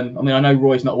 I mean, I know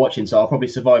Roy's not watching, so I'll probably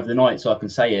survive the night, so I can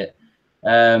say it.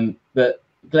 But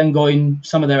Glengoyne,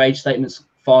 some of their age statements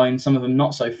fine, some of them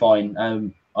not so fine.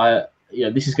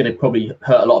 This is going to probably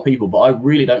hurt a lot of people, but I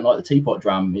really don't like the teapot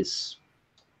dram.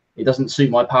 It doesn't suit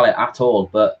my palate at all,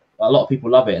 but a lot of people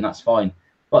love it, and that's fine.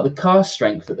 But the cast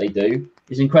strength that they do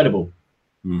is incredible.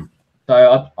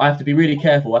 So I have to be really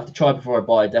careful. I have to try before I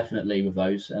buy, definitely, with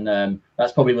those. And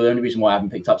that's probably the only reason why I haven't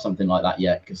picked up something like that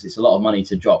yet, because it's a lot of money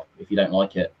to drop if you don't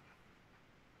like it.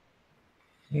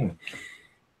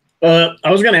 I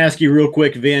was going to ask you real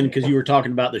quick, Vin, because you were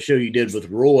talking about the show you did with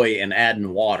Roy and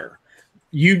adding water.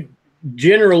 You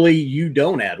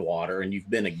don't add water, and you've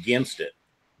been against it.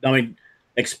 I mean,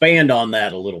 expand on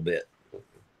that a little bit.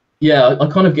 Yeah, I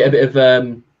kind of get a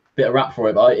bit of rap for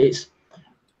it, but it's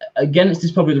against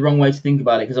is probably the wrong way to think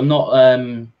about it, because I'm not.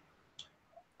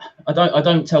 I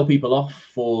don't tell people off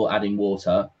for adding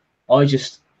water. What I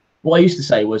used to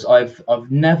say was I've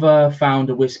never found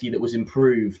a whiskey that was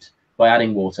improved by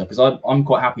adding water, because I'm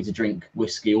quite happy to drink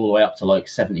whiskey all the way up to like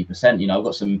 70%. You know, I've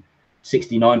got some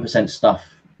 69% stuff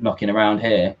knocking around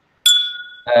here,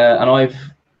 and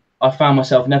I've found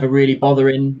myself never really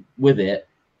bothering with it.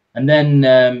 And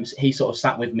then he sort of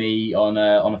sat with me on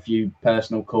a few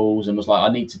personal calls and was like, "I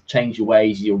need to change your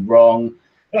ways. You're wrong."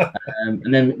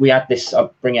 And then we had this.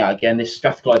 I'll bring it out again. This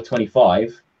Strathclyde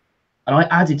 25, and I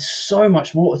added so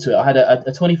much water to it. I had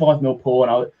a 25 ml pour,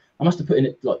 and I must have put in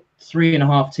it like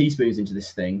 3.5 teaspoons into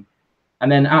this thing, and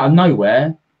then out of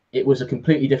nowhere, it was a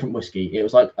completely different whiskey. It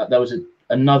was like there was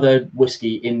another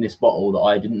whiskey in this bottle that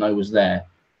I didn't know was there,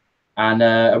 and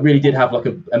I really did have like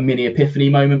a mini epiphany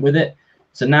moment with it.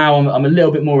 So now I'm a little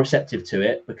bit more receptive to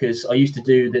it, because I used to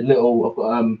do the little. I've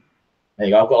got there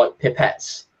you go. I've got like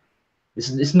pipettes.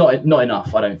 It's not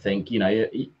enough, I don't think. You know,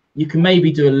 you can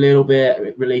maybe do a little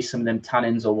bit, release some of them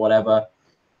tannins or whatever,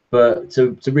 but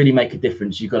to really make a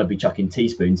difference, you've got to be chucking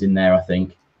teaspoons in there, I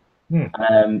think.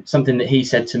 Something that he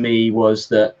said to me was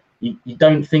that you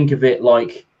don't think of it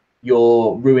like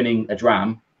you're ruining a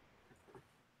dram.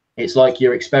 It's like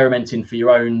you're experimenting for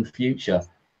your own future.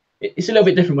 It's a little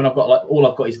bit different when I've got like all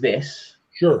I've got is this.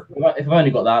 Sure. If I've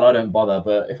only got that, I don't bother.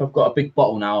 But if I've got a big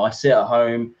bottle now, I sit at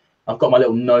home. I've got my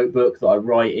little notebook that I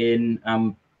write in,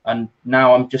 and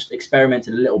now I'm just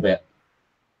experimenting a little bit.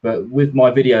 But with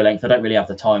my video length, I don't really have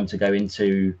the time to go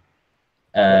into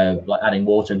like adding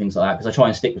water and things like that, because I try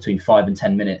and stick between 5 and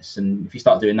 10 minutes. And if you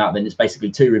start doing that, then it's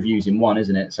basically 2 reviews in one,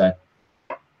 isn't it? So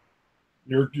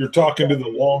you're talking to the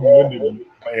long-winded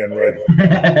man, right?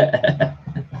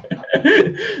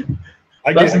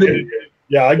 I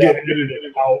get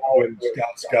edited out when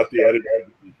Scott's got the edit.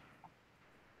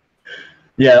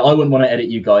 Yeah, I wouldn't want to edit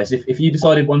you guys. If you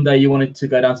decided one day you wanted to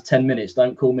go down to 10 minutes,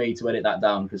 don't call me to edit that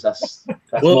down, because that's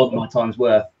more than my time's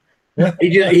worth.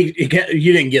 You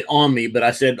didn't get on me, but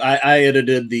I said I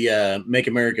edited the Make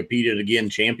America Beat It Again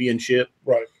championship.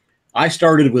 Right. I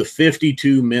started with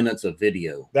 52 minutes of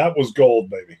video. That was gold,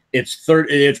 baby. It's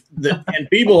 30.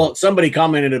 And somebody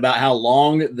commented about how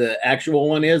long the actual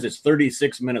one is. It's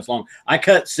 36 minutes long. I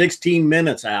cut 16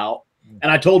 minutes out,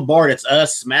 and I told Bart it's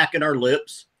us smacking our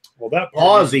lips, that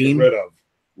pausing,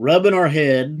 rubbing our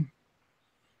head,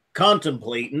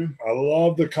 contemplating. I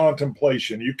love the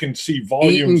contemplation. You can see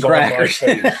volumes on my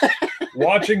face.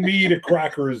 Watching me eat a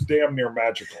cracker is damn near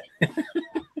magical.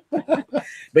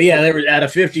 But yeah, there was out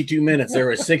of 52 minutes, there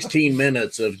was 16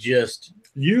 minutes of just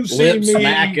You see lip me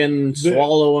smacking,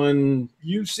 swallowing.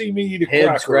 You see me eat a head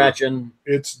cracker, scratching.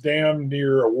 It's damn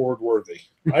near award worthy.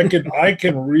 I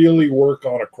can really work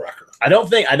on a cracker. I don't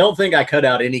think I cut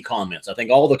out any comments. I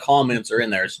think all the comments are in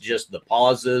there. It's just the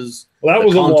pauses. Well, that the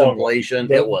was contemplation.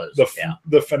 A long It was.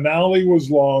 The finale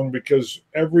was long because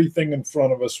everything in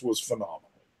front of us was phenomenal.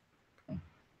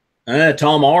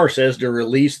 Tom R says to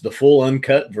release the full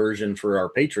uncut version for our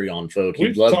Patreon folk.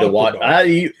 He'd love to watch.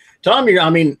 Tom,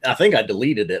 I think I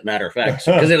deleted it. Matter of fact,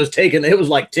 because it was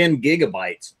like 10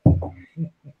 gigabytes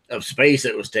of space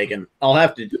it was taking.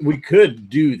 We could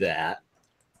do that.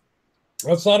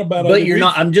 That's not a bad idea. But you're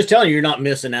not. I'm just telling you, you're not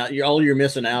missing out. All you're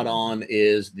missing out on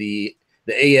is the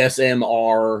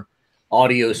ASMR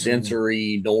audio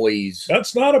sensory noise.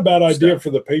 That's not a bad idea for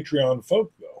the Patreon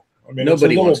folk, though. I mean,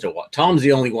 nobody wants to watch. Tom's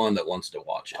the only one that wants to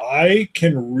watch it. I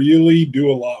can really do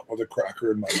a lot with a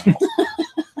cracker in my mouth.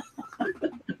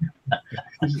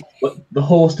 The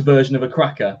horsed version of a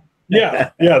cracker.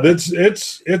 Yeah,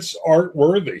 it's art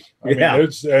worthy. I mean,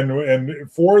 it's and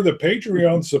for the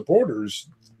Patreon supporters,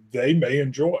 they may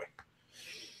enjoy.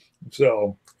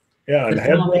 So, yeah, and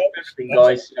head rubs,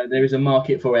 guys. There is a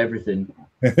market for everything.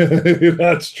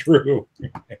 That's true.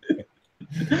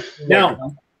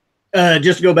 Now,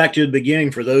 just to go back to the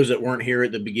beginning, for those that weren't here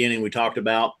at the beginning, we talked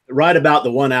about right about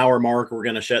the 1 hour mark. We're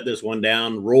going to shut this one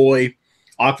down. Roy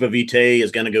Aquavitae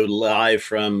is going to go live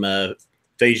from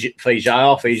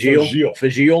Fagile.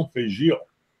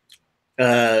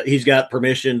 He's got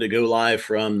permission to go live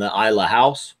from the Isla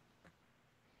House.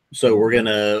 So we're going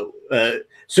to, as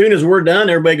soon as we're done,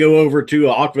 everybody go over to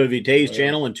Aquavitae's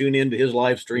channel and tune into his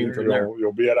live stream from there.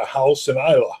 You'll be at a house in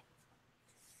Isla.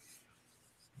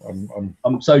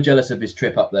 I'm so jealous of this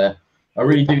trip up there. I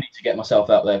really do need to get myself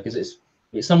out there because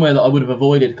it's somewhere that I would have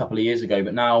avoided a couple of years ago,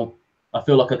 but now I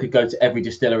feel like I could go to every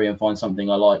distillery and find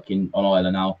something I like on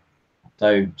Isla now.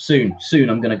 So soon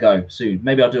I'm going to go soon.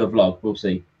 Maybe I'll do a vlog. We'll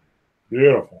see.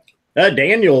 Beautiful.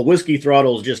 Daniel Whiskey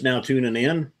Throttle is just now tuning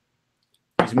in.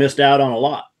 He's missed out on a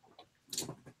lot.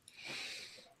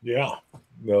 Yeah,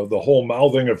 the whole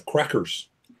mouthing of crackers.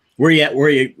 Where you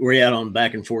at on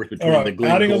back and forth between the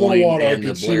gluten adding a little water? I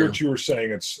can see Blair. what you were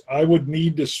saying. I would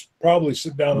need to probably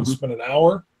sit down and spend an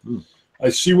hour. I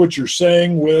see what you're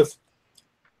saying with.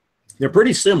 They're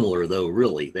pretty similar, though.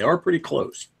 Really, they are pretty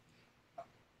close.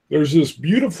 There's this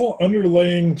beautiful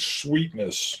underlying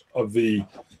sweetness of the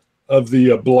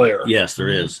Blair. Yes, there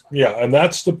is. Yeah, and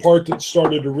that's the part that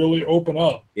started to really open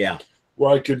up. Yeah,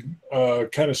 where I could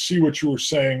kind of see what you were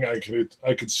saying. I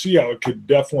could see how it could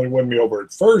definitely win me over.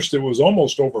 At first, it was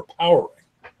almost overpowering,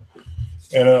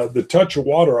 and the touch of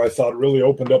water I thought really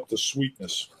opened up the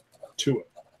sweetness to it.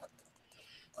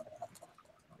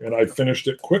 And I finished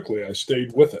it quickly. I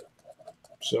stayed with it,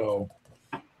 so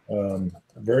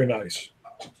very nice.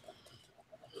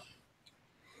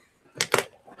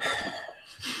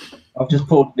 I've just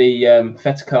pulled the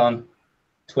Fetacan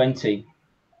 20.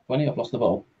 I've lost the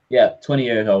bottle. Yeah, 20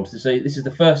 years old. So this is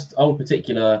the first old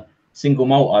particular single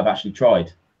malt I've actually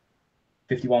tried.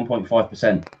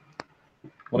 51.5%.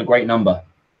 What a great number.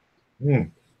 Yeah.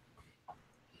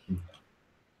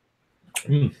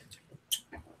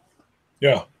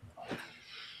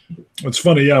 It's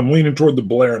funny. Yeah, I'm leaning toward the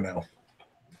Blair now.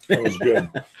 That was good.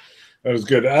 That was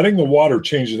good. Adding the water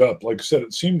changed it up. Like I said,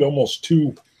 it seemed almost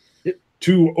too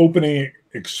opening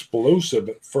explosive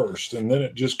at first, and then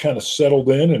it just kind of settled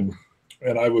in,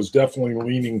 and I was definitely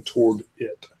leaning toward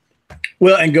it.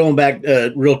 Well, and going back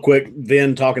real quick,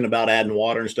 then talking about adding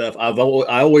water and stuff, I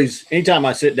always, anytime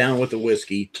I sit down with a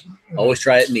whiskey, I always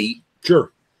try it neat.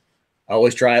 Sure. I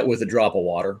always try it with a drop of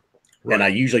water, and I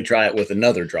usually try it with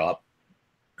another drop.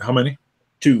 How many?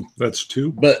 2. That's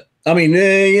 2. But I mean,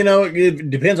 it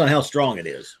depends on how strong it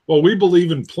is. Well, we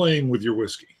believe in playing with your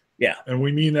whiskey. Yeah, and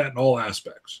we mean that in all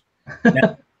aspects.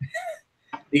 Now,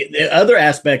 the other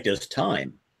aspect is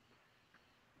time.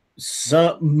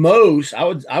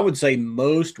 I would say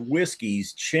most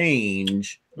whiskeys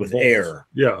change with air.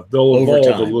 Yeah, they'll evolve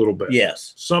time. A little bit.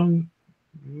 Yes, some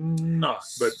not,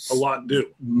 but a lot do.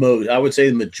 Most, I would say,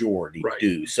 the majority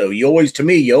do. So you always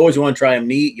want to try them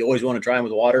neat. You always want to try them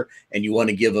with water, and you want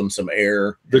to give them some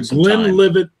air. The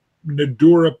Glenlivet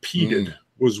Nadura Peated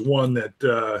was one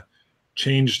that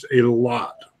changed a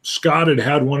lot. Scott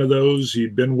had one of those.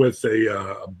 He'd been with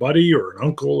a buddy or an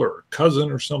uncle or a cousin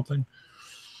or something,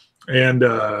 and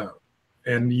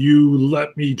you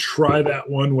let me try that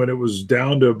one when it was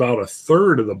down to about a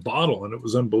third of the bottle, and it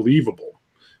was unbelievable.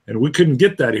 And we couldn't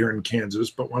get that here in Kansas,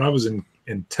 but when I was in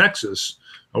Texas,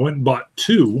 I went and bought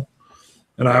 2,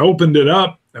 and I opened it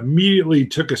up, immediately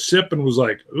took a sip and was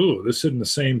like, "Ooh, this isn't the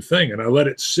same thing." And I let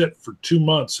it sit for 2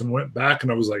 months and went back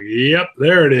and I was like, "Yep,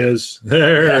 there it is.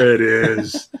 There it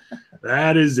is.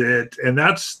 That is it." And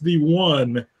that's the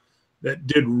one that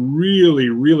did really,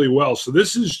 really well. So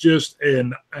this is just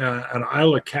an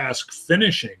Isla cask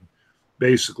finishing,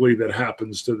 basically, that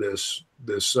happens to this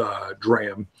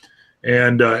dram.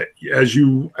 And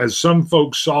as some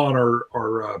folks saw in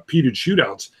our peated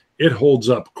shootouts, it holds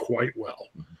up quite well.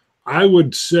 I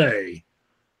would say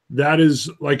that is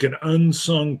like an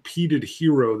unsung peated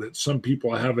hero that some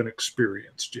people haven't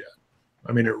experienced yet.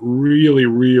 I mean, it really,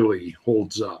 really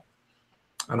holds up.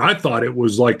 And I thought it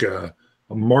was like a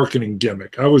marketing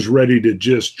gimmick. I was ready to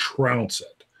just trounce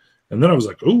it. And then I was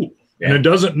like, ooh, yeah. And it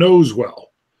doesn't nose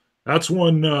well. That's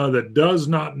one that does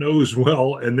not nose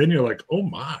well. And then you're like, oh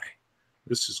my,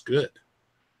 this is good.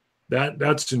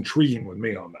 That's intriguing with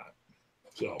me on that.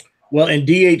 So. Well, and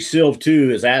DH Silv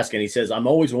too is asking, he says, I'm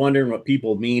always wondering what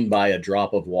people mean by a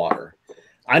drop of water.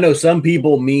 I know some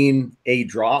people mean a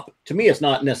drop. To me, it's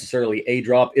not necessarily a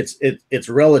drop. It's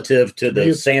relative to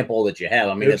the sample that you have.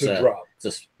 I mean, it's a drop. It's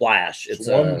a splash. It's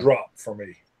one drop for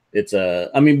me.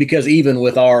 I mean, because even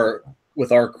with our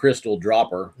crystal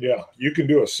dropper, yeah, you can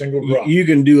do a single drop. You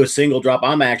can do a single drop.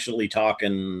 I'm actually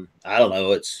talking, I don't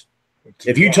know,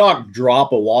 if you talk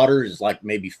drop of water, it's like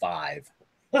maybe 5.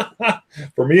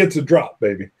 For me, it's a drop,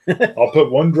 baby. I'll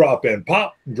put one drop in,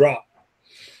 pop, drop.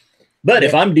 But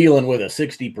if I'm dealing with a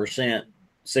 60%,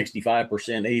 65%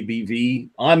 ABV,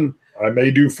 I may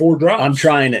do 4 drops. I'm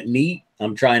trying it neat.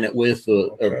 I'm trying it with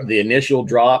the initial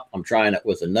drop. I'm trying it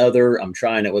with another. I'm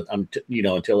trying it with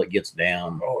until it gets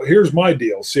down. Oh, here's my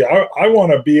deal. See, I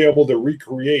want to be able to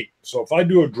recreate. So if I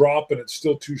do a drop and it's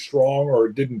still too strong or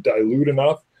it didn't dilute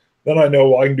enough, then I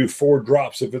know I can do 4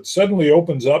 drops. If it suddenly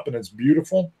opens up and it's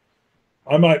beautiful,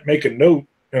 I might make a note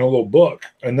in a little book.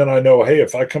 And then I know, hey,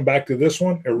 if I come back to this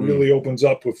one, it really opens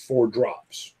up with 4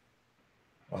 drops.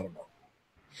 I don't know.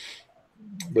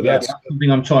 But that's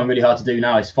something I'm trying really hard to do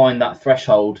now, is find that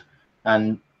threshold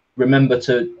and remember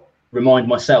to remind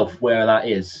myself where that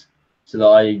is so that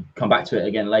I come back to it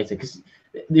again later. Because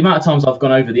the amount of times I've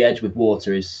gone over the edge with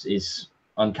water is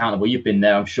uncountable. You've been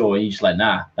there, I'm sure. And you're just like,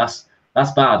 nah, that's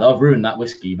bad. I've ruined that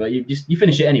whiskey. But you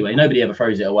finish it anyway. Nobody ever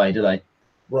throws it away, do they?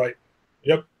 Right.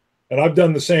 Yep. And I've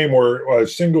done the same where I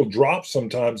single drop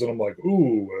sometimes and I'm like,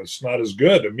 ooh, it's not as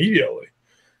good immediately.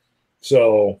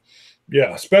 So,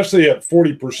 yeah, especially at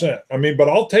 40%. I mean, but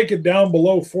I'll take it down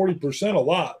below 40% a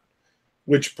lot,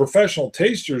 which professional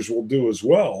tasters will do as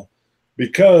well,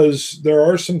 because there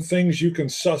are some things you can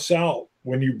suss out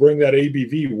when you bring that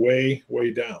ABV way,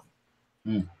 way down.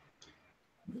 Mm.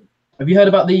 Have you heard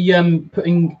about the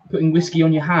putting whiskey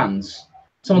on your hands?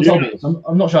 Someone told me this.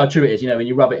 I'm not sure how true it is. When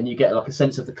you rub it and you get like a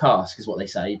sense of the cask, is what they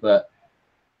say. But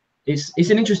it's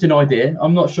an interesting idea.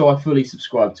 I'm not sure I fully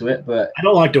subscribe to it, but I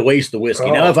don't like to waste the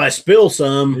whiskey. Now, if I spill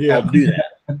some, I'll do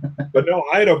that. But no,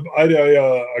 I had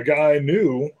a guy I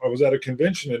knew. I was at a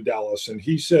convention in Dallas, and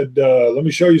he said, "Let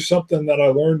me show you something that I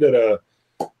learned at a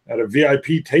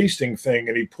VIP tasting thing."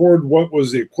 And he poured what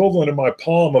was the equivalent in my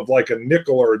palm of like a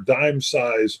nickel or a dime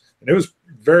size, and it was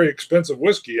very expensive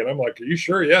whiskey. And I'm like, "Are you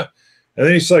sure?" Yeah. And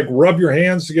then he's like, "Rub your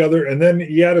hands together," and then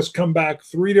he had us come back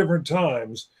 3 different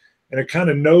times. And it kind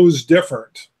of knows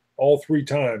different all 3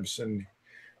 times. And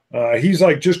he's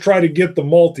like, just try to get the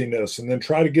maltiness and then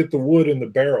try to get the wood in the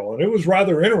barrel. And it was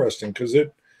rather interesting because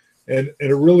it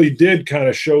really did kind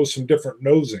of show some different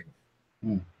nosing.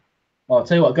 Mm. Well, I'll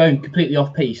tell you what, going completely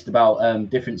off piste about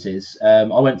differences. I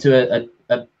went to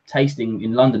a tasting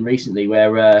in London recently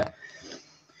where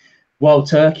Wild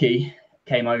Turkey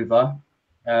came over,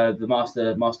 the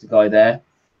master guy there.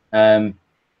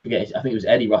 I think it was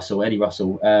Eddie Russell.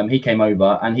 He came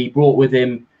over and he brought with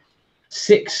him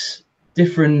 6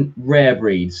 different rare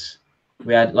breeds.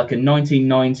 We had like a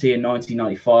 1990 and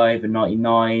 1995 and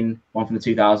 99, one from the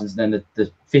 2000s, and then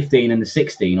the 15 and the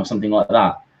 16 or something like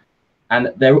that.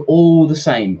 And they're all the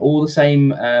same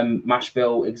mash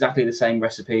bill, exactly the same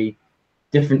recipe,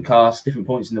 different casks, different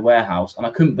points in the warehouse. And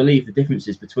I couldn't believe the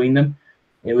differences between them.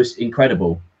 It was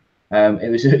incredible.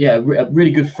 It was a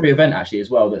really good free event actually as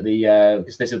well. That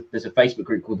because there's a Facebook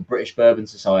group called the British Bourbon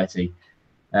Society,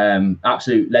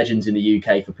 absolute legends in the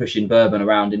UK for pushing bourbon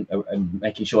around and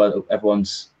making sure that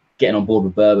everyone's getting on board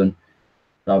with bourbon.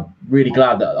 So I'm really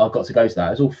glad that I got to go to that.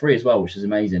 It was all free as well, which is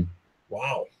amazing.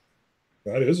 Wow,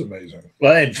 that is amazing.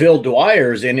 Well, and Phil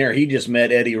Dwyer's in there. He just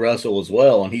met Eddie Russell as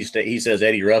well, and he says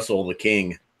Eddie Russell the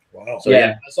king. Wow. So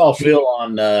yeah, I saw Phil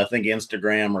on I think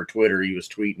Instagram or Twitter. He was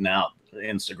tweeting out,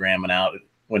 Instagramming out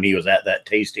when he was at that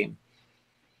tasting.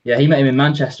 Yeah, he met him in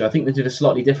Manchester. I think they did a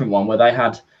slightly different one where they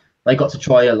had they got to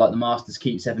try like the Masters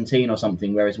Keep 17 or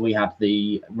something, whereas we had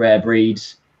the rare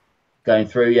breeds going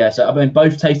through. Yeah, so I mean,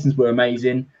 both tastings were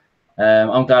amazing.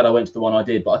 I'm glad I went to the one I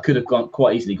did, but I could have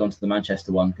quite easily gone to the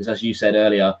Manchester one because, as you said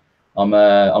earlier,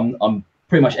 I'm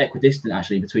pretty much equidistant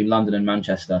actually between London and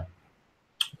Manchester.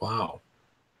 Wow.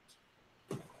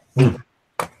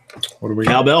 What do we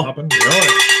Cowbell?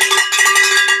 Really?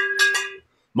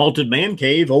 Malted Man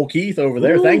Cave, old Keith over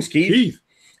there. Ooh, Thanks, Keith.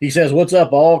 He says, "What's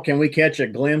up, all? Can we catch a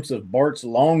glimpse of Bart's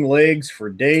long legs for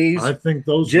days? I think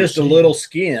those just a little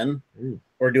skin,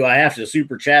 or do I have to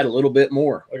super chat a little bit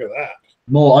more?" Look at that.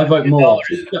 More. I vote more.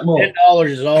 $10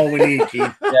 is all we need,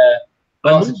 Keith. Yeah.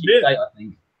 I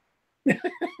think.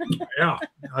 Yeah,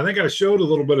 I think I showed a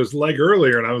little bit of his leg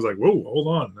earlier, and I was like, "Whoa, hold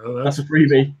on, that's a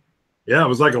freebie." Yeah, it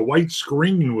was like a white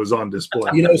screen was on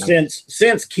display. You know,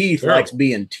 since Keith likes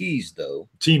being teased, though,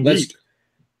 team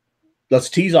let's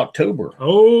tease October.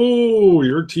 Oh,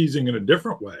 you're teasing in a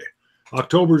different way.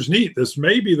 October's neat. This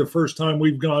may be the first time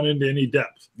we've gone into any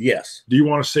depth. Yes. Do you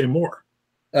want to say more?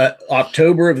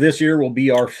 October of this year will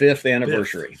be our 5th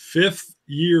anniversary. Fifth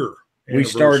year. We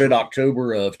started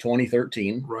October of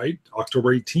 2013. Right.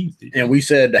 October 18th. And we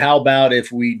said, how about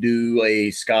if we do a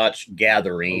Scotch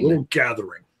gathering? A little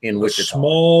gathering. In Wichita. A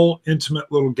small,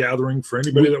 intimate little gathering for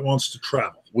anybody that wants to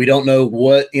travel. We don't know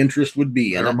what interest would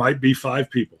be in it. There might be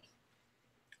 5 people.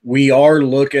 We are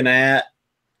looking at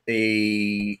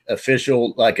a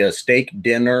official, like a steak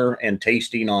dinner and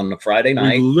tasting on a Friday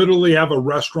night. We literally have a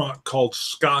restaurant called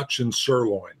Scotch and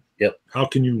Sirloin. Yep. How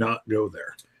can you not go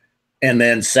there? And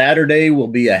then Saturday will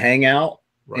be a hangout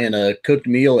and a cooked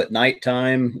meal at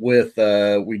nighttime with,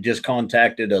 we just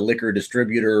contacted a liquor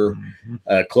distributor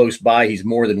close by. He's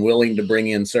more than willing to bring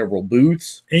in several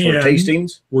booths for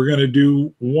tastings. We're going to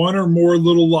do 1 or more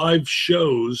little live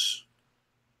shows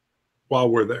while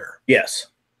we're there. Yes.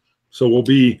 So we'll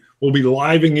be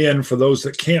living in for those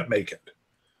that can't make it.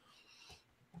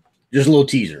 Just a little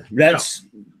teaser. That's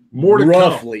more to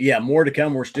roughly, come. Yeah, more to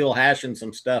come. We're still hashing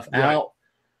some stuff out.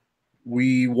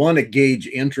 We want to gauge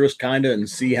interest kind of and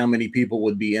see how many people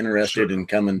would be interested in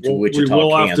coming to Wichita, we will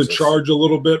Kansas. have to charge a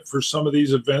little bit for some of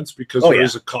these events because there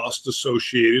is a cost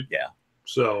associated. Yeah.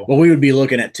 So, well, we would be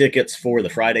looking at tickets for the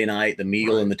Friday night, the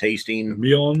meal and the tasting. The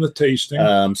meal and the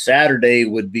tasting. Saturday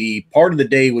would be part of the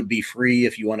day would be free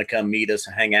if you want to come meet us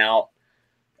and hang out.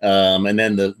 And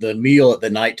then the meal at the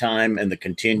nighttime and the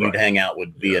continued hangout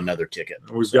would be another ticket.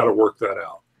 We've got to work that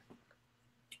out.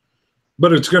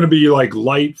 But it's going to be like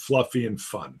light, fluffy, and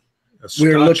fun.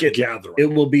 We're looking gathering. It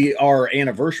will be our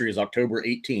anniversary is October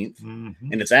 18th, and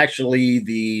it's actually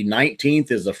the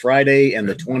 19th is a Friday and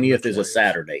the 20th is a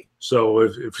Saturday. So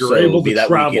if you're able to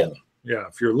travel,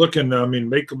 if you're looking, I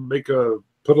mean, put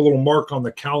a little mark on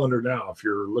the calendar now if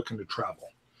you're looking to travel.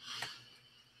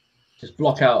 Just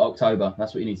block out October.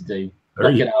 That's what you need to do.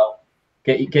 Block it out.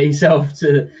 Get yourself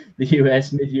to the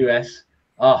US, mid-US.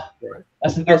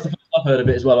 That's the first I've heard of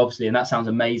it as well, obviously, and that sounds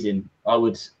amazing. I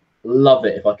would love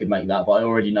it if I could make that, but I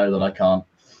already know that I can't.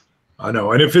 I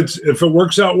know, and if it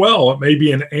works out well, it may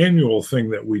be an annual thing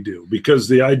that we do, because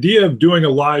the idea of doing a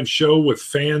live show with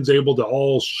fans able to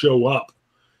all show up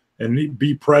and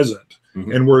be present,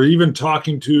 and we're even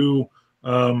talking to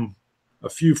a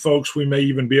few folks we may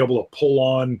even be able to pull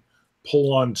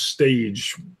on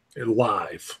stage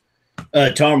live.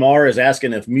 Tom R is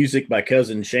asking if music by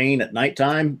Cousin Shane at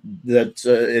nighttime. That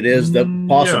it is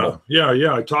possible.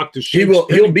 Yeah. I talked to Shakes.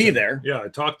 He'll be there. Yeah, I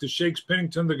talked to Shakes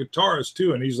Pennington, the guitarist,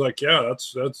 too, and he's like, "Yeah,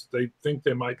 that's. They think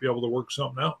they might be able to work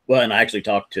something out." Well, and I actually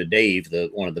talked to Dave,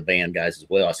 one of the band guys, as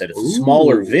well. I said it's a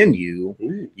smaller venue.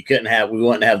 You we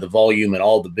wouldn't have the volume and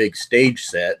all the big stage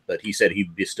set, but he said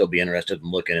he'd still be interested in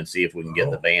looking and see if we can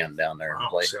get the band down there and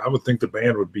play. See, I would think the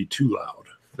band would be too loud.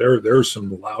 There's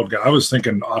some loud guy. I was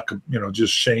thinking,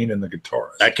 just Shane and the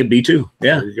guitarist. That could be too.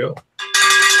 Yeah. There you go.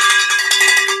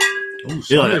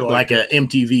 Ooh, like a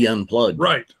MTV Unplugged.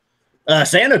 Right.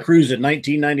 Santa Cruz at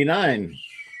 1999.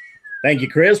 Thank you,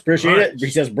 Chris. Appreciate it.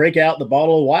 He says, break out the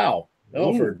bottle of Wow.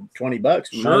 For $20.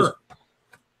 Sure.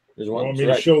 There's one. Want me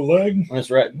to show leg?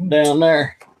 That's right down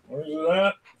there. Where's it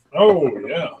at? Oh,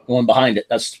 yeah. One behind it.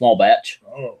 That's a small batch.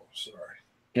 Oh, sorry.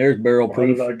 There's barrel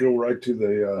proof. Why did I go right to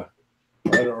the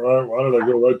why did I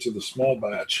go right to the small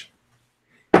batch?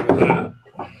 I've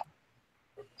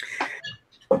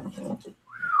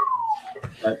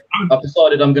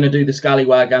decided I'm going to do the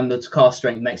Scallywag and the cast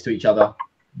strength next to each other.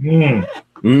 Not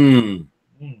a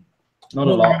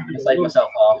lot. I'm going to save myself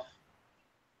half.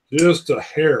 Just a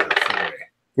hair for me.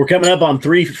 We're coming up on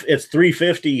it's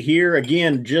 3:50 here.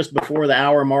 Again, just before the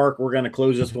hour mark, we're going to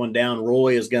close this one down.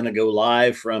 Roy is going to go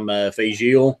live from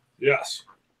Fagil. Yes.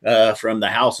 From the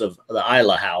house of the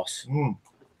Isla house.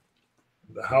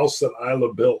 The house that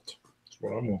Isla built. That's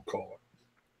what I'm going to call it.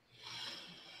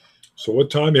 So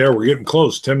what time? Yeah, we're getting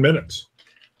close. 10 minutes.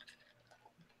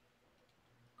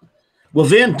 Well,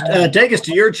 Vin, take us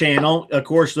to your channel. Of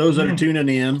course, those that are tuning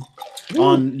in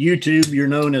on YouTube, you're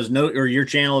known as your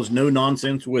channel is No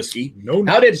Nonsense Whisky.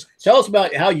 Tell us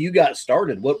about how you got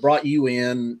started. What brought you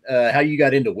in? How you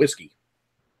got into whiskey?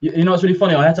 You know, it's really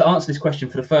funny. I had to answer this question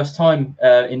for the first time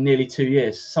in nearly 2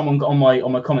 years. Someone got on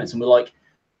my comments and were like,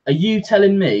 "Are you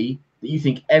telling me that you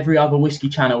think every other whiskey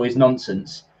channel is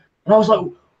nonsense?" And I was like,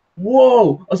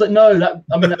 "Whoa!" I was like, "No,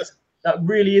 that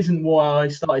really isn't why I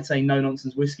started saying No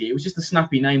Nonsense Whisky. It was just a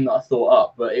snappy name that I thought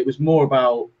up, but it was more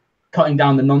about cutting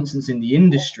down the nonsense in the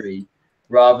industry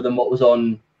rather than what was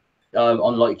on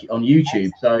YouTube.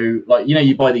 So, like, you know,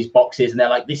 you buy these boxes and they're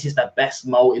like, this is the best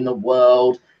malt in the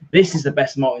world. This is the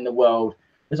best malt in the world.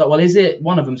 It's like, well, is it?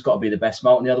 One of them's got to be the best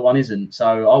malt and the other one isn't.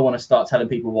 So I want to start telling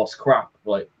people what's crap.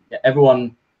 Like,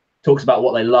 everyone talks about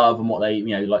what they love and what they,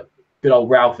 you know, like good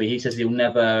old Ralphie, he says he'll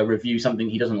never review something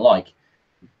he doesn't like.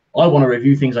 I want to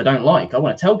review things I don't like. I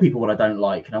want to tell people what I don't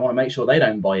like, and I want to make sure they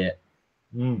don't buy it.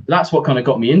 That's what kind of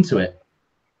got me into it,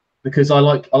 because I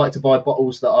like to buy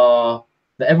bottles that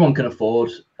everyone can afford.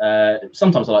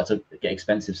 Sometimes I like to get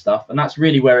expensive stuff, and that's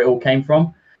really where it all came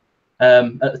from.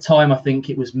 At the time, I think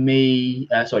it was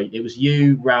it was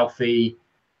you, Ralphie,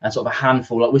 and sort of a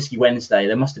handful, like Whiskey Wednesday.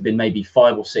 There must have been maybe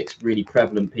 5 or 6 really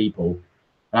prevalent people,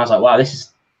 and I was like, wow,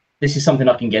 this is something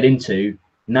I can get into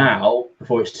now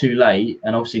before it's too late.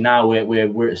 And obviously now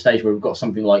we're at a stage where we've got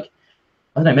something like,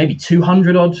 I don't know, maybe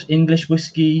 200 odd English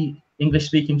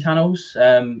speaking channels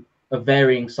of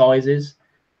varying sizes.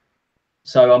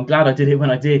 So I'm glad I did it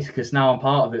when I did, because now I'm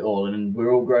part of it all and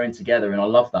we're all growing together, and I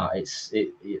love that.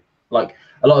 It like,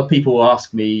 a lot of people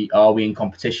ask me, are we in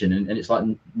competition? And it's like,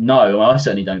 no, I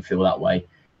certainly don't feel that way.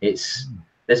 There's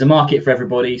a market for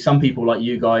everybody. Some people like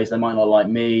you guys, they might not like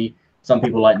me. Some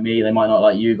people like me, they might not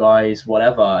like you guys,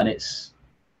 whatever. And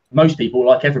most people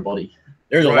like everybody.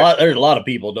 There's a lot of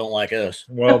people don't like us.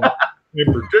 Well,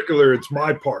 in particular, it's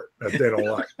my part that they don't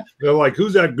like. They're like,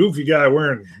 who's that goofy guy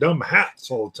wearing dumb hats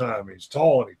all the time? He's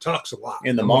tall and he talks a lot.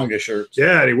 In the manga shirts.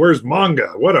 Yeah, and he wears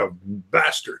manga. What a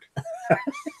bastard.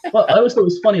 Well, I always thought it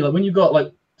was funny, like when you got,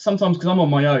 like, sometimes, because I'm on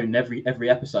my own every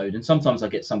episode, and sometimes I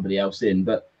get somebody else in,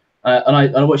 but and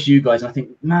I watch you guys and I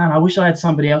think, man, I wish I had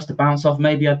somebody else to bounce off.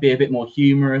 Maybe I'd be a bit more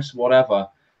humorous, whatever.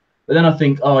 But then I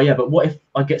think, oh yeah, but what if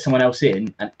I get someone else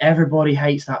in and everybody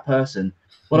hates that person?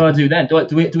 What do I do then? Do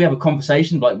we have a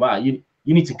conversation like, wow, you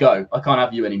need to go. I can't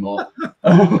have you anymore.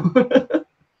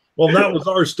 Well, that was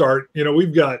our start. You know,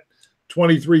 we've got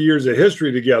 23 years of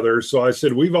history together. So I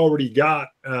said, we've already got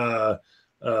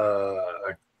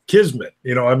kismet.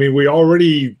 You know, I mean, we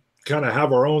already kind of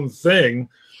have our own thing.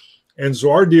 And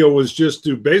so our deal was just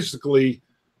to basically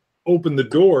open the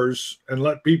doors and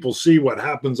let people see what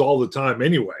happens all the time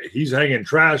anyway. He's hanging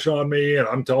trash on me and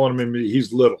I'm telling him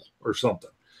he's little or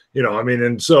something. You know, I mean,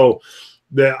 and so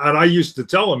and I used to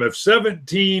tell him, if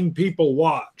 17 people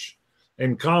watch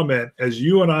and comment as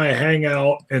you and I hang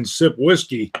out and sip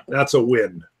whiskey, that's a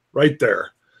win right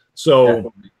there.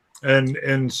 So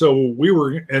and so we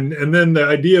were, and then the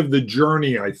idea of the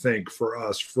journey, I think, for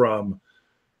us from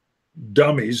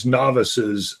dummies,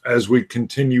 novices, as we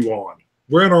continue on.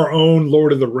 We're in our own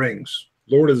Lord of the Rings.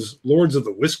 Lords of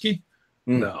the Whiskey?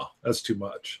 No, that's too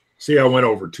much. See, I went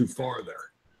over too far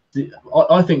there.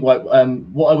 I think what I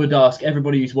would ask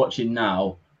everybody who's watching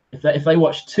now, if they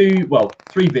watch 3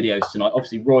 videos tonight,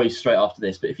 obviously Roy's straight after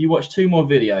this, but if you watch 2 more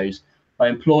videos, I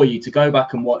implore you to go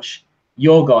back and watch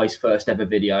your guys' first ever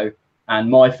video and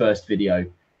my first video,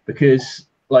 because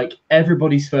like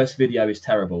everybody's first video is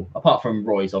terrible, apart from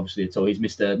Roy's obviously at all. He's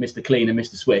Mr. Clean and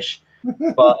Mr. Swish.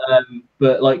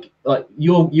 but like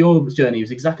your journey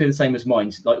was exactly the same as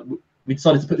mine. Like we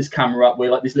decided to put this camera up.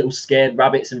 We're like these little scared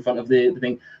rabbits in front of the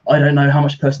thing. I don't know how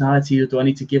much personality do I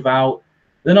need to give out.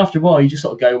 Then after a while, you just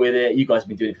sort of go with it. You guys have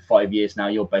been doing it for 5 years now.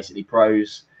 You're basically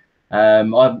pros. I'm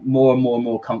more and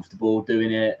more comfortable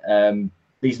doing it.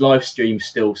 These live streams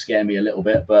still scare me a little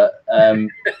bit, but I'm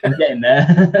getting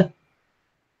there.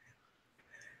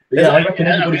 Yeah, I reckon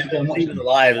everybody should go and watch it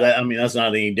live. I mean, that's not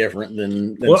any different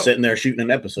than sitting there shooting an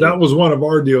episode. That was one of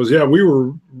our deals. Yeah, we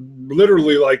were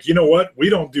literally like, you know what? We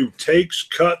don't do takes,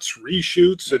 cuts,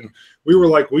 reshoots, and we were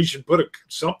like, we should put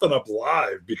something up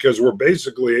live, because we're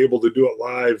basically able to do it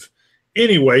live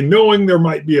anyway, knowing there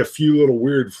might be a few little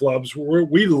weird flubs.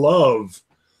 We love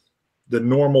the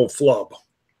normal flub.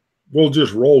 We'll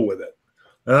just roll with it,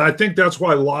 and I think that's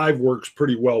why live works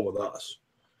pretty well with us.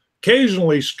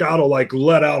 Occasionally, Scott will like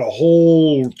let out a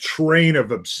whole train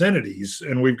of obscenities,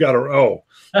 and we've got to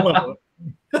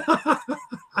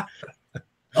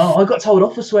Oh, I got told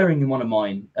off for swearing in one of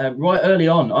mine right early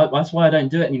on. That's why I don't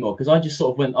do it anymore, because I just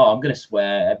sort of went, oh, I'm going to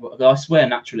swear. I swear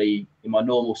naturally in my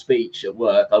normal speech at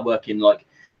work. I work in like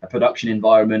a production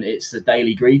environment. It's a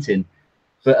daily greeting.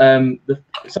 But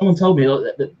someone told me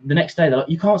the next day, they're like,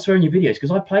 you can't swear in your videos,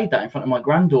 because I played that in front of my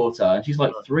granddaughter, and she's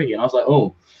like 3. And I was like,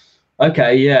 oh,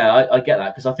 okay, yeah, I get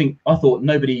that, because I thought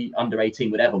nobody under 18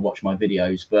 would ever watch my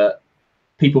videos, but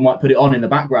people might put it on in the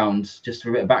background just for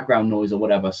a bit of background noise or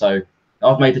whatever. So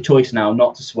I've made the choice now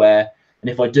not to swear, and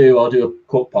if I do, I'll do a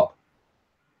cork pop.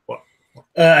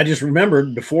 I just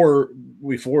remembered before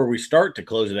we start to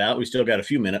close it out, we still got a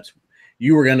few minutes.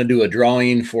 You were going to do a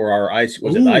drawing for our ice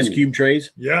ice cube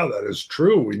trays? Yeah, that is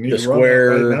true. We need the to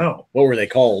square. Run that right now. What were they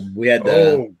called? We had.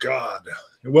 Oh God.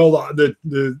 Well,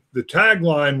 the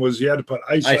tagline was you had to put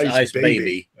ice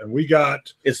baby, and we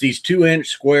got it's these 2-inch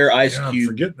square ice cube. I'm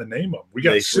forgetting the name of them. We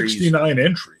got 69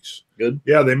 entries. Good.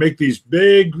 Yeah, they make these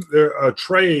big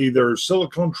tray. They're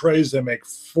silicone trays. They make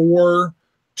 4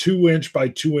 2-inch by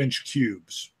 2-inch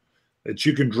cubes that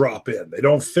you can drop in. They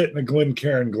don't fit in a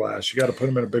Glencairn glass. You got to put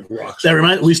them in a big rock.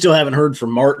 We still haven't heard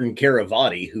from Martin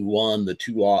Caravati, who won the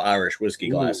 2 Irish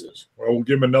whiskey glasses. Well, we'll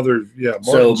give him another. Yeah.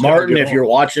 So Martin, if you're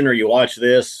watching or you watch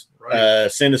this,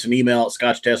 send us an email at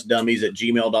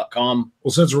scotchtestdummies@gmail.com.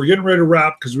 Well, since we're getting ready to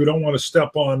wrap, because we don't want to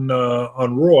step on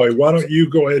Roy, why don't you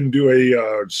go ahead and do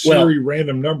a Siri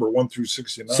random number 1 through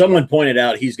 69? Someone pointed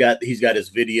out he's got his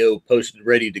video posted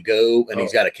ready to go, and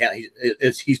he's got a count.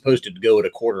 He's posted to go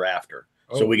at 1/4 after.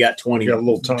 So we got 20. We got a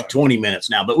little time. 20 minutes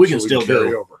now, but we can still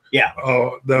go over. Yeah.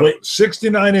 The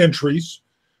 69 entries.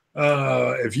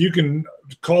 If you can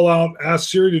call out, ask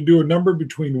Siri to do a number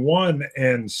between 1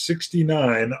 and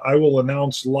 69, I will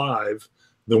announce live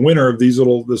the winner of this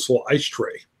little ice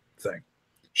tray thing.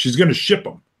 She's going to ship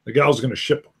them. The gal's going to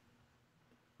ship them.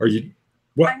 Are you?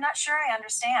 What? I'm not sure I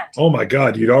understand. Oh my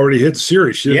God! You'd already hit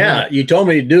Siri. Yeah, you told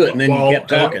me to do it, and then you kept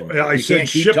talking. I said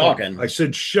ship them. I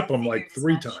said ship them like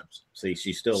 3 times. See,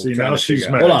 she's still. See, now she's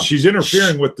mad. Hold on. She's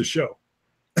interfering with the show.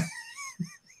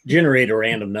 Generate a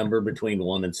random number between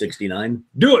 1 and 69.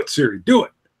 Do it, Siri. Do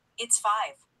it. It's 5.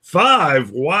 5.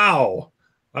 Wow.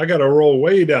 I got to roll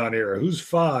way down here. Who's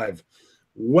 5?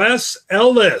 Wes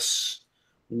Ellis.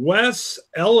 Wes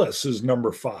Ellis is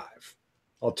number 5.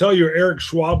 I'll tell you, Eric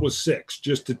Schwab was 6,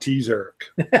 just to tease Eric.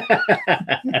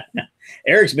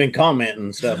 Eric's been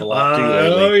commenting stuff a lot too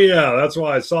lately. Oh yeah, that's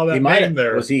why I saw that name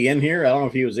there. Was he in here? I don't know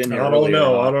if he was in here. I don't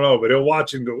know, but he'll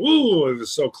watch and go, ooh, it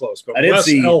was so close. But Ellis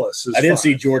is I didn't 5.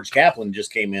 see George Kaplan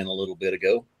just came in a little bit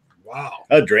ago. Wow.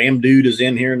 A Dram Dude is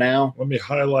in here now. Let me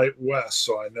highlight Wes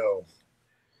so I know.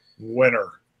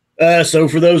 Winner. So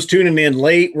for those tuning in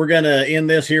late, we're going to end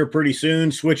this here pretty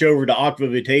soon. Switch over to Aqua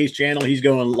Vitae's channel. He's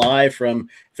going live from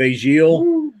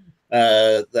Fagil,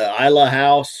 the Isla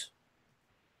House.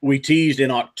 We teased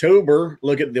in October.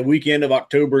 Look at the weekend of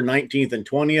October 19th and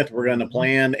 20th. We're going to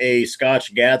plan a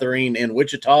Scotch gathering in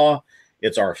Wichita.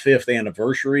 It's our 5th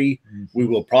anniversary. We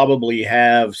will probably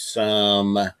have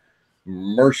some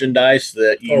merchandise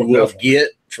that you will get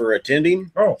for attending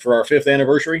for our 5th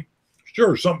anniversary.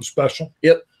 Sure, something special.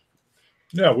 Yep.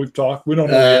 Yeah, we've talked. We don't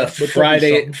know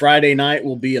yet, Friday night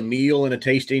will be a meal and a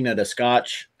tasting at a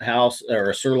Scotch house or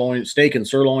a steak and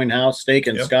sirloin house, steak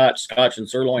and Scotch and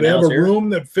sirloin house. They have a room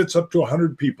that fits up to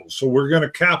 100 people, so we're going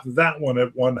to cap that one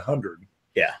at 100.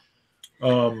 Yeah.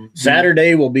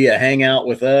 Saturday will be a hangout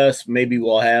with us. Maybe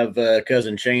we'll have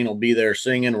Cousin Shane will be there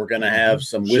singing. We're going to have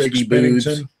some whiskey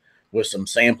booths with some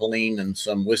sampling and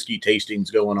some whiskey tastings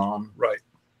going on. Right.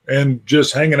 And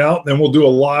just hanging out. Then we'll do a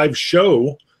live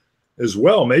show as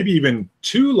well, maybe even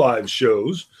 2 live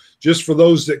shows just for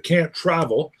those that can't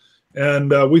travel.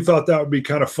 And we thought that would be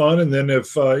kind of fun. And then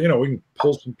if, we can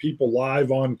pull some people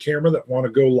live on camera that want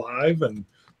to go live, and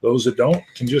those that don't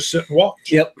can just sit and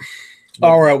watch. Yep.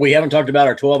 All right. We haven't talked about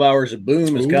our 12 Hours of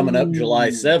Boom is coming up July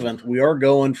 7th. We are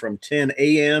going from 10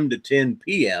 a.m. to 10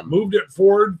 p.m. Moved it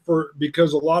forward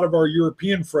because a lot of our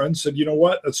European friends said, you know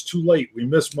what, that's too late. We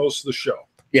missed most of the show.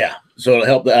 Yeah. So it'll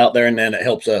help out there, and then it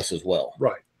helps us as well.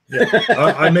 Right. Yeah.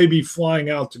 I may be flying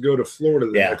out to go to Florida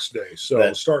the next day.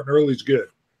 So starting early is good.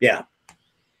 Yeah.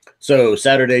 So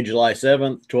Saturday, July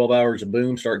 7th, 12 Hours of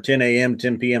Boom, start 10 a.m.,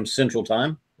 10 p.m. Central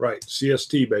Time. Right.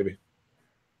 CST, baby.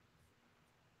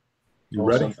 You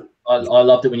ready? I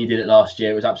loved it when you did it last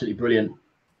year. It was absolutely brilliant.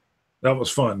 That was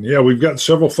fun. Yeah, we've got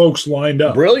several folks lined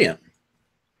up. Brilliant.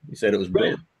 You said it was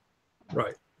brilliant.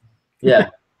 Right.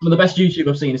 Yeah. Some of the best YouTube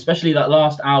I've seen, especially that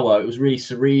last hour. It was really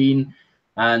serene.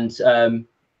 And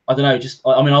I don't know,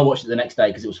 I watched it the next day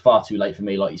because it was far too late for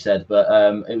me, like you said. But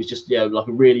it was just, like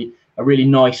a really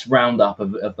nice roundup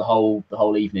of the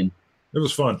whole evening. It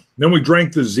was fun. Then we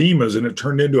drank the Zimas, and it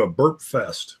turned into a burp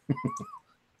fest.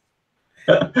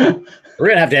 We're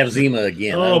gonna have Zima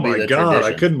again. Oh my God,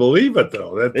 tradition. I couldn't believe it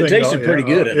though. That it thing tasted pretty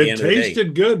good. It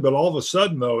tasted good, but all of a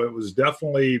sudden though, it was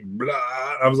definitely blah.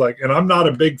 I was like, and I'm not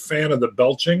a big fan of the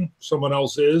belching. Someone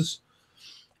else is,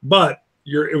 but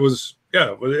it was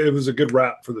a good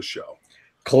wrap for the show.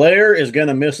 Claire is going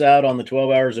to miss out on the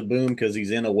 12 hours of boom because he's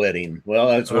in a wedding. Well,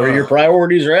 that's where your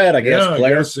priorities are at, I guess,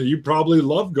 Claire. I guess, so you probably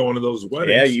love going to those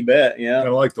weddings. Yeah, you bet. Yeah. Kind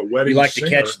of like the wedding. You like to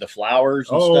catch the flowers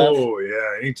and stuff? Oh,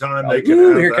 yeah. Anytime they can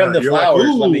have here come the flowers.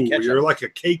 Like, let me catch you're them. like a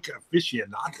cake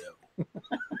aficionado.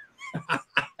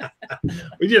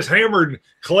 We just hammered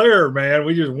Claire, man.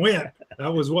 We just went.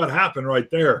 That was what happened right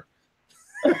there.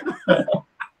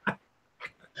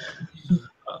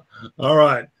 All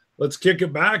right. Let's kick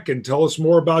it back and tell us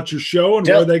more about your show and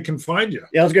where they can find you.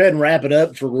 Yeah, let's go ahead and wrap it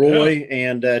up for Roy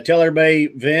and tell everybody,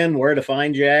 Vin, where to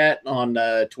find you at on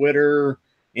Twitter,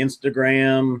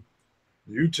 Instagram,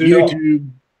 YouTube.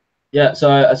 Yeah,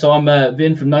 so I'm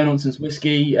Vin from No Nonsense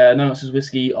Whisky. No Nonsense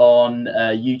Whisky on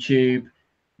YouTube,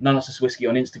 No Nonsense Whisky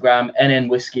on Instagram, NN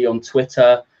Whisky on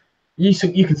Twitter. You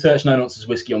can search No Nonsense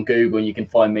Whisky on Google and you can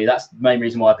find me. That's the main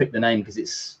reason why I picked the name, because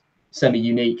it's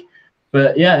semi-unique.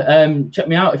 But yeah, check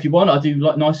me out if you want. I do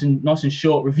like nice and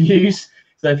short reviews.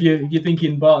 So if you're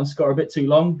thinking Bart and Scott are a bit too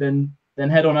long, then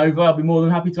head on over. I'll be more than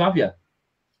happy to have you.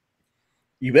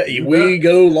 You bet. We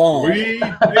go long. We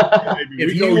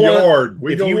go yard.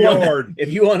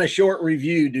 If you want a short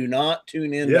review, do not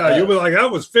tune in. Yeah, you'll be like, that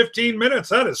was 15 minutes.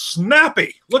 That is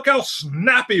snappy. Look how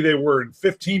snappy they were in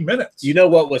 15 minutes. You know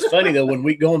what was funny though? When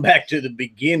going back to the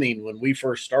beginning, when we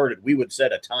first started, we would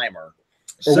set a timer.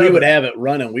 Or we would have it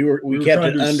running. We kept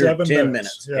it under 10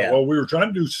 minutes. Yeah, well, we were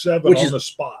trying to do 7 on the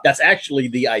spot. That's actually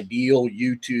the ideal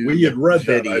YouTube. We had read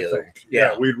video. That, I think.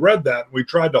 Yeah, we'd read that. We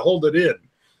tried to hold it in.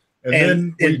 And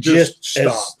then we just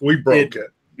stopped. We broke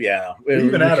it. Yeah. We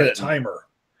even had a timer.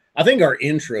 I think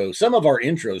some of our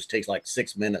intros takes like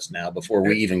 6 minutes now before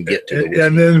we even get to the whiskey.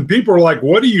 And then people are like,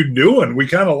 what are you doing? We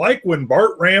kind of like when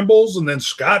Bart rambles and then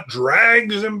Scott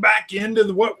drags him back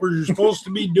into what we're supposed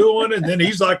to be doing. And then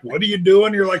he's like, what are you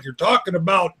doing? You're like, you're talking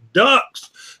about ducks.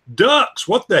 Ducks.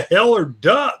 What the hell are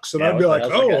ducks? And I'd be like,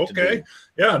 oh, okay.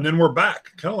 Yeah. And then we're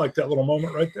back. Kind of like that little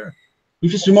moment right there. You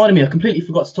just reminded me, I completely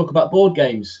forgot to talk about board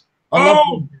games.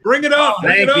 Bring it up.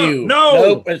 Thank you. No.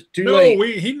 Nope, it's too late.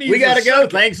 We got to go.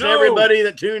 Thanks to everybody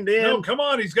that tuned in. No, come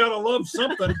on. He's got to love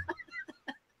something.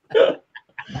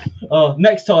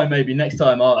 Next time, maybe. Next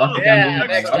time.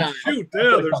 Next time. Shoot,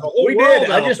 there's a whole world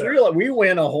I just realized we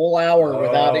went a whole hour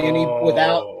without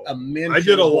a mention. I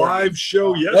did a live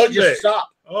show yesterday. No, just stop.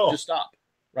 Just stop.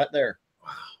 Right there. Wow.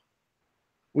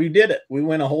 We did it. We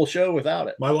went a whole show without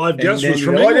it. My live guest was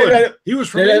from England. He was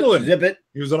from England. Zip it.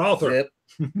 He was an author. Zip.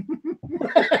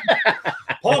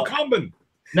 Paul Comben.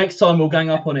 Next time we'll gang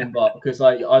up on him, Bart, because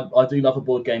I do love a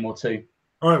board game or two.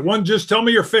 All right, just tell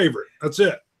me your favorite. That's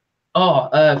it.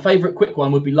 Favorite quick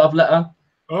one would be Love Letter.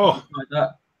 Oh, like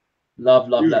that. Love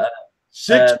Letter.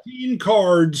 16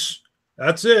 cards.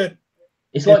 That's it.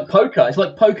 It's like poker. It's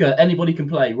like poker. Anybody can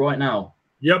play right now.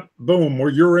 Yep. Boom.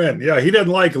 Where you're in. Yeah. He didn't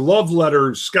like Love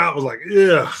Letter. Scott was like,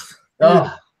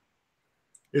 ugh.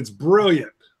 It's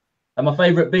brilliant. And my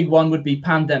favorite big one would be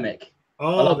Pandemic.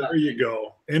 Oh, there you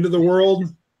go. End of the world.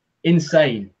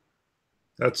 Insane.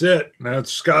 That's it.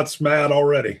 That's Scott's mad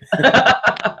already.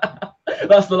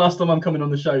 That's the last time I'm coming on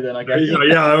the show then, I guess.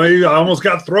 Yeah, I mean, I almost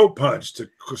got throat punched.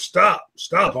 Stop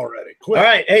already. Quit. All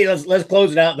right. Hey, let's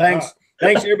close it out. Thanks.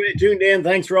 Thanks everybody tuned in.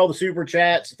 Thanks for all the super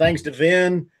chats. Thanks to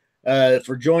Vin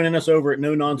for joining us over at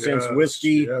No Nonsense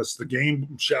Whisky. Yes, the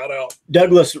game shout out.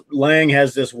 Douglas Laing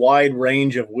has this wide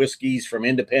range of whiskeys from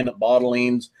independent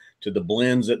bottlings to the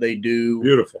blends that they do.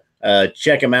 Beautiful.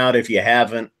 Check them out if you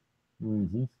haven't.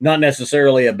 Mm-hmm. Not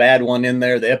necessarily a bad one in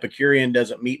there. The Epicurean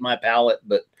doesn't meet my palate,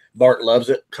 but Bart loves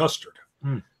it. Custard.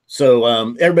 So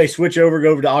everybody go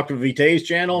over to Aquavitae's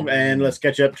channel and let's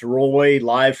catch up to Roy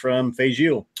live from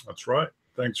Fayjul. That's right.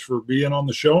 Thanks for being on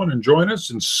the show and enjoying us.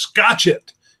 And Scotch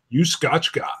It. You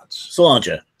Scotch gods. Solange.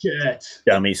 Jet.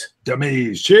 Dummies.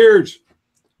 Dummies. Cheers.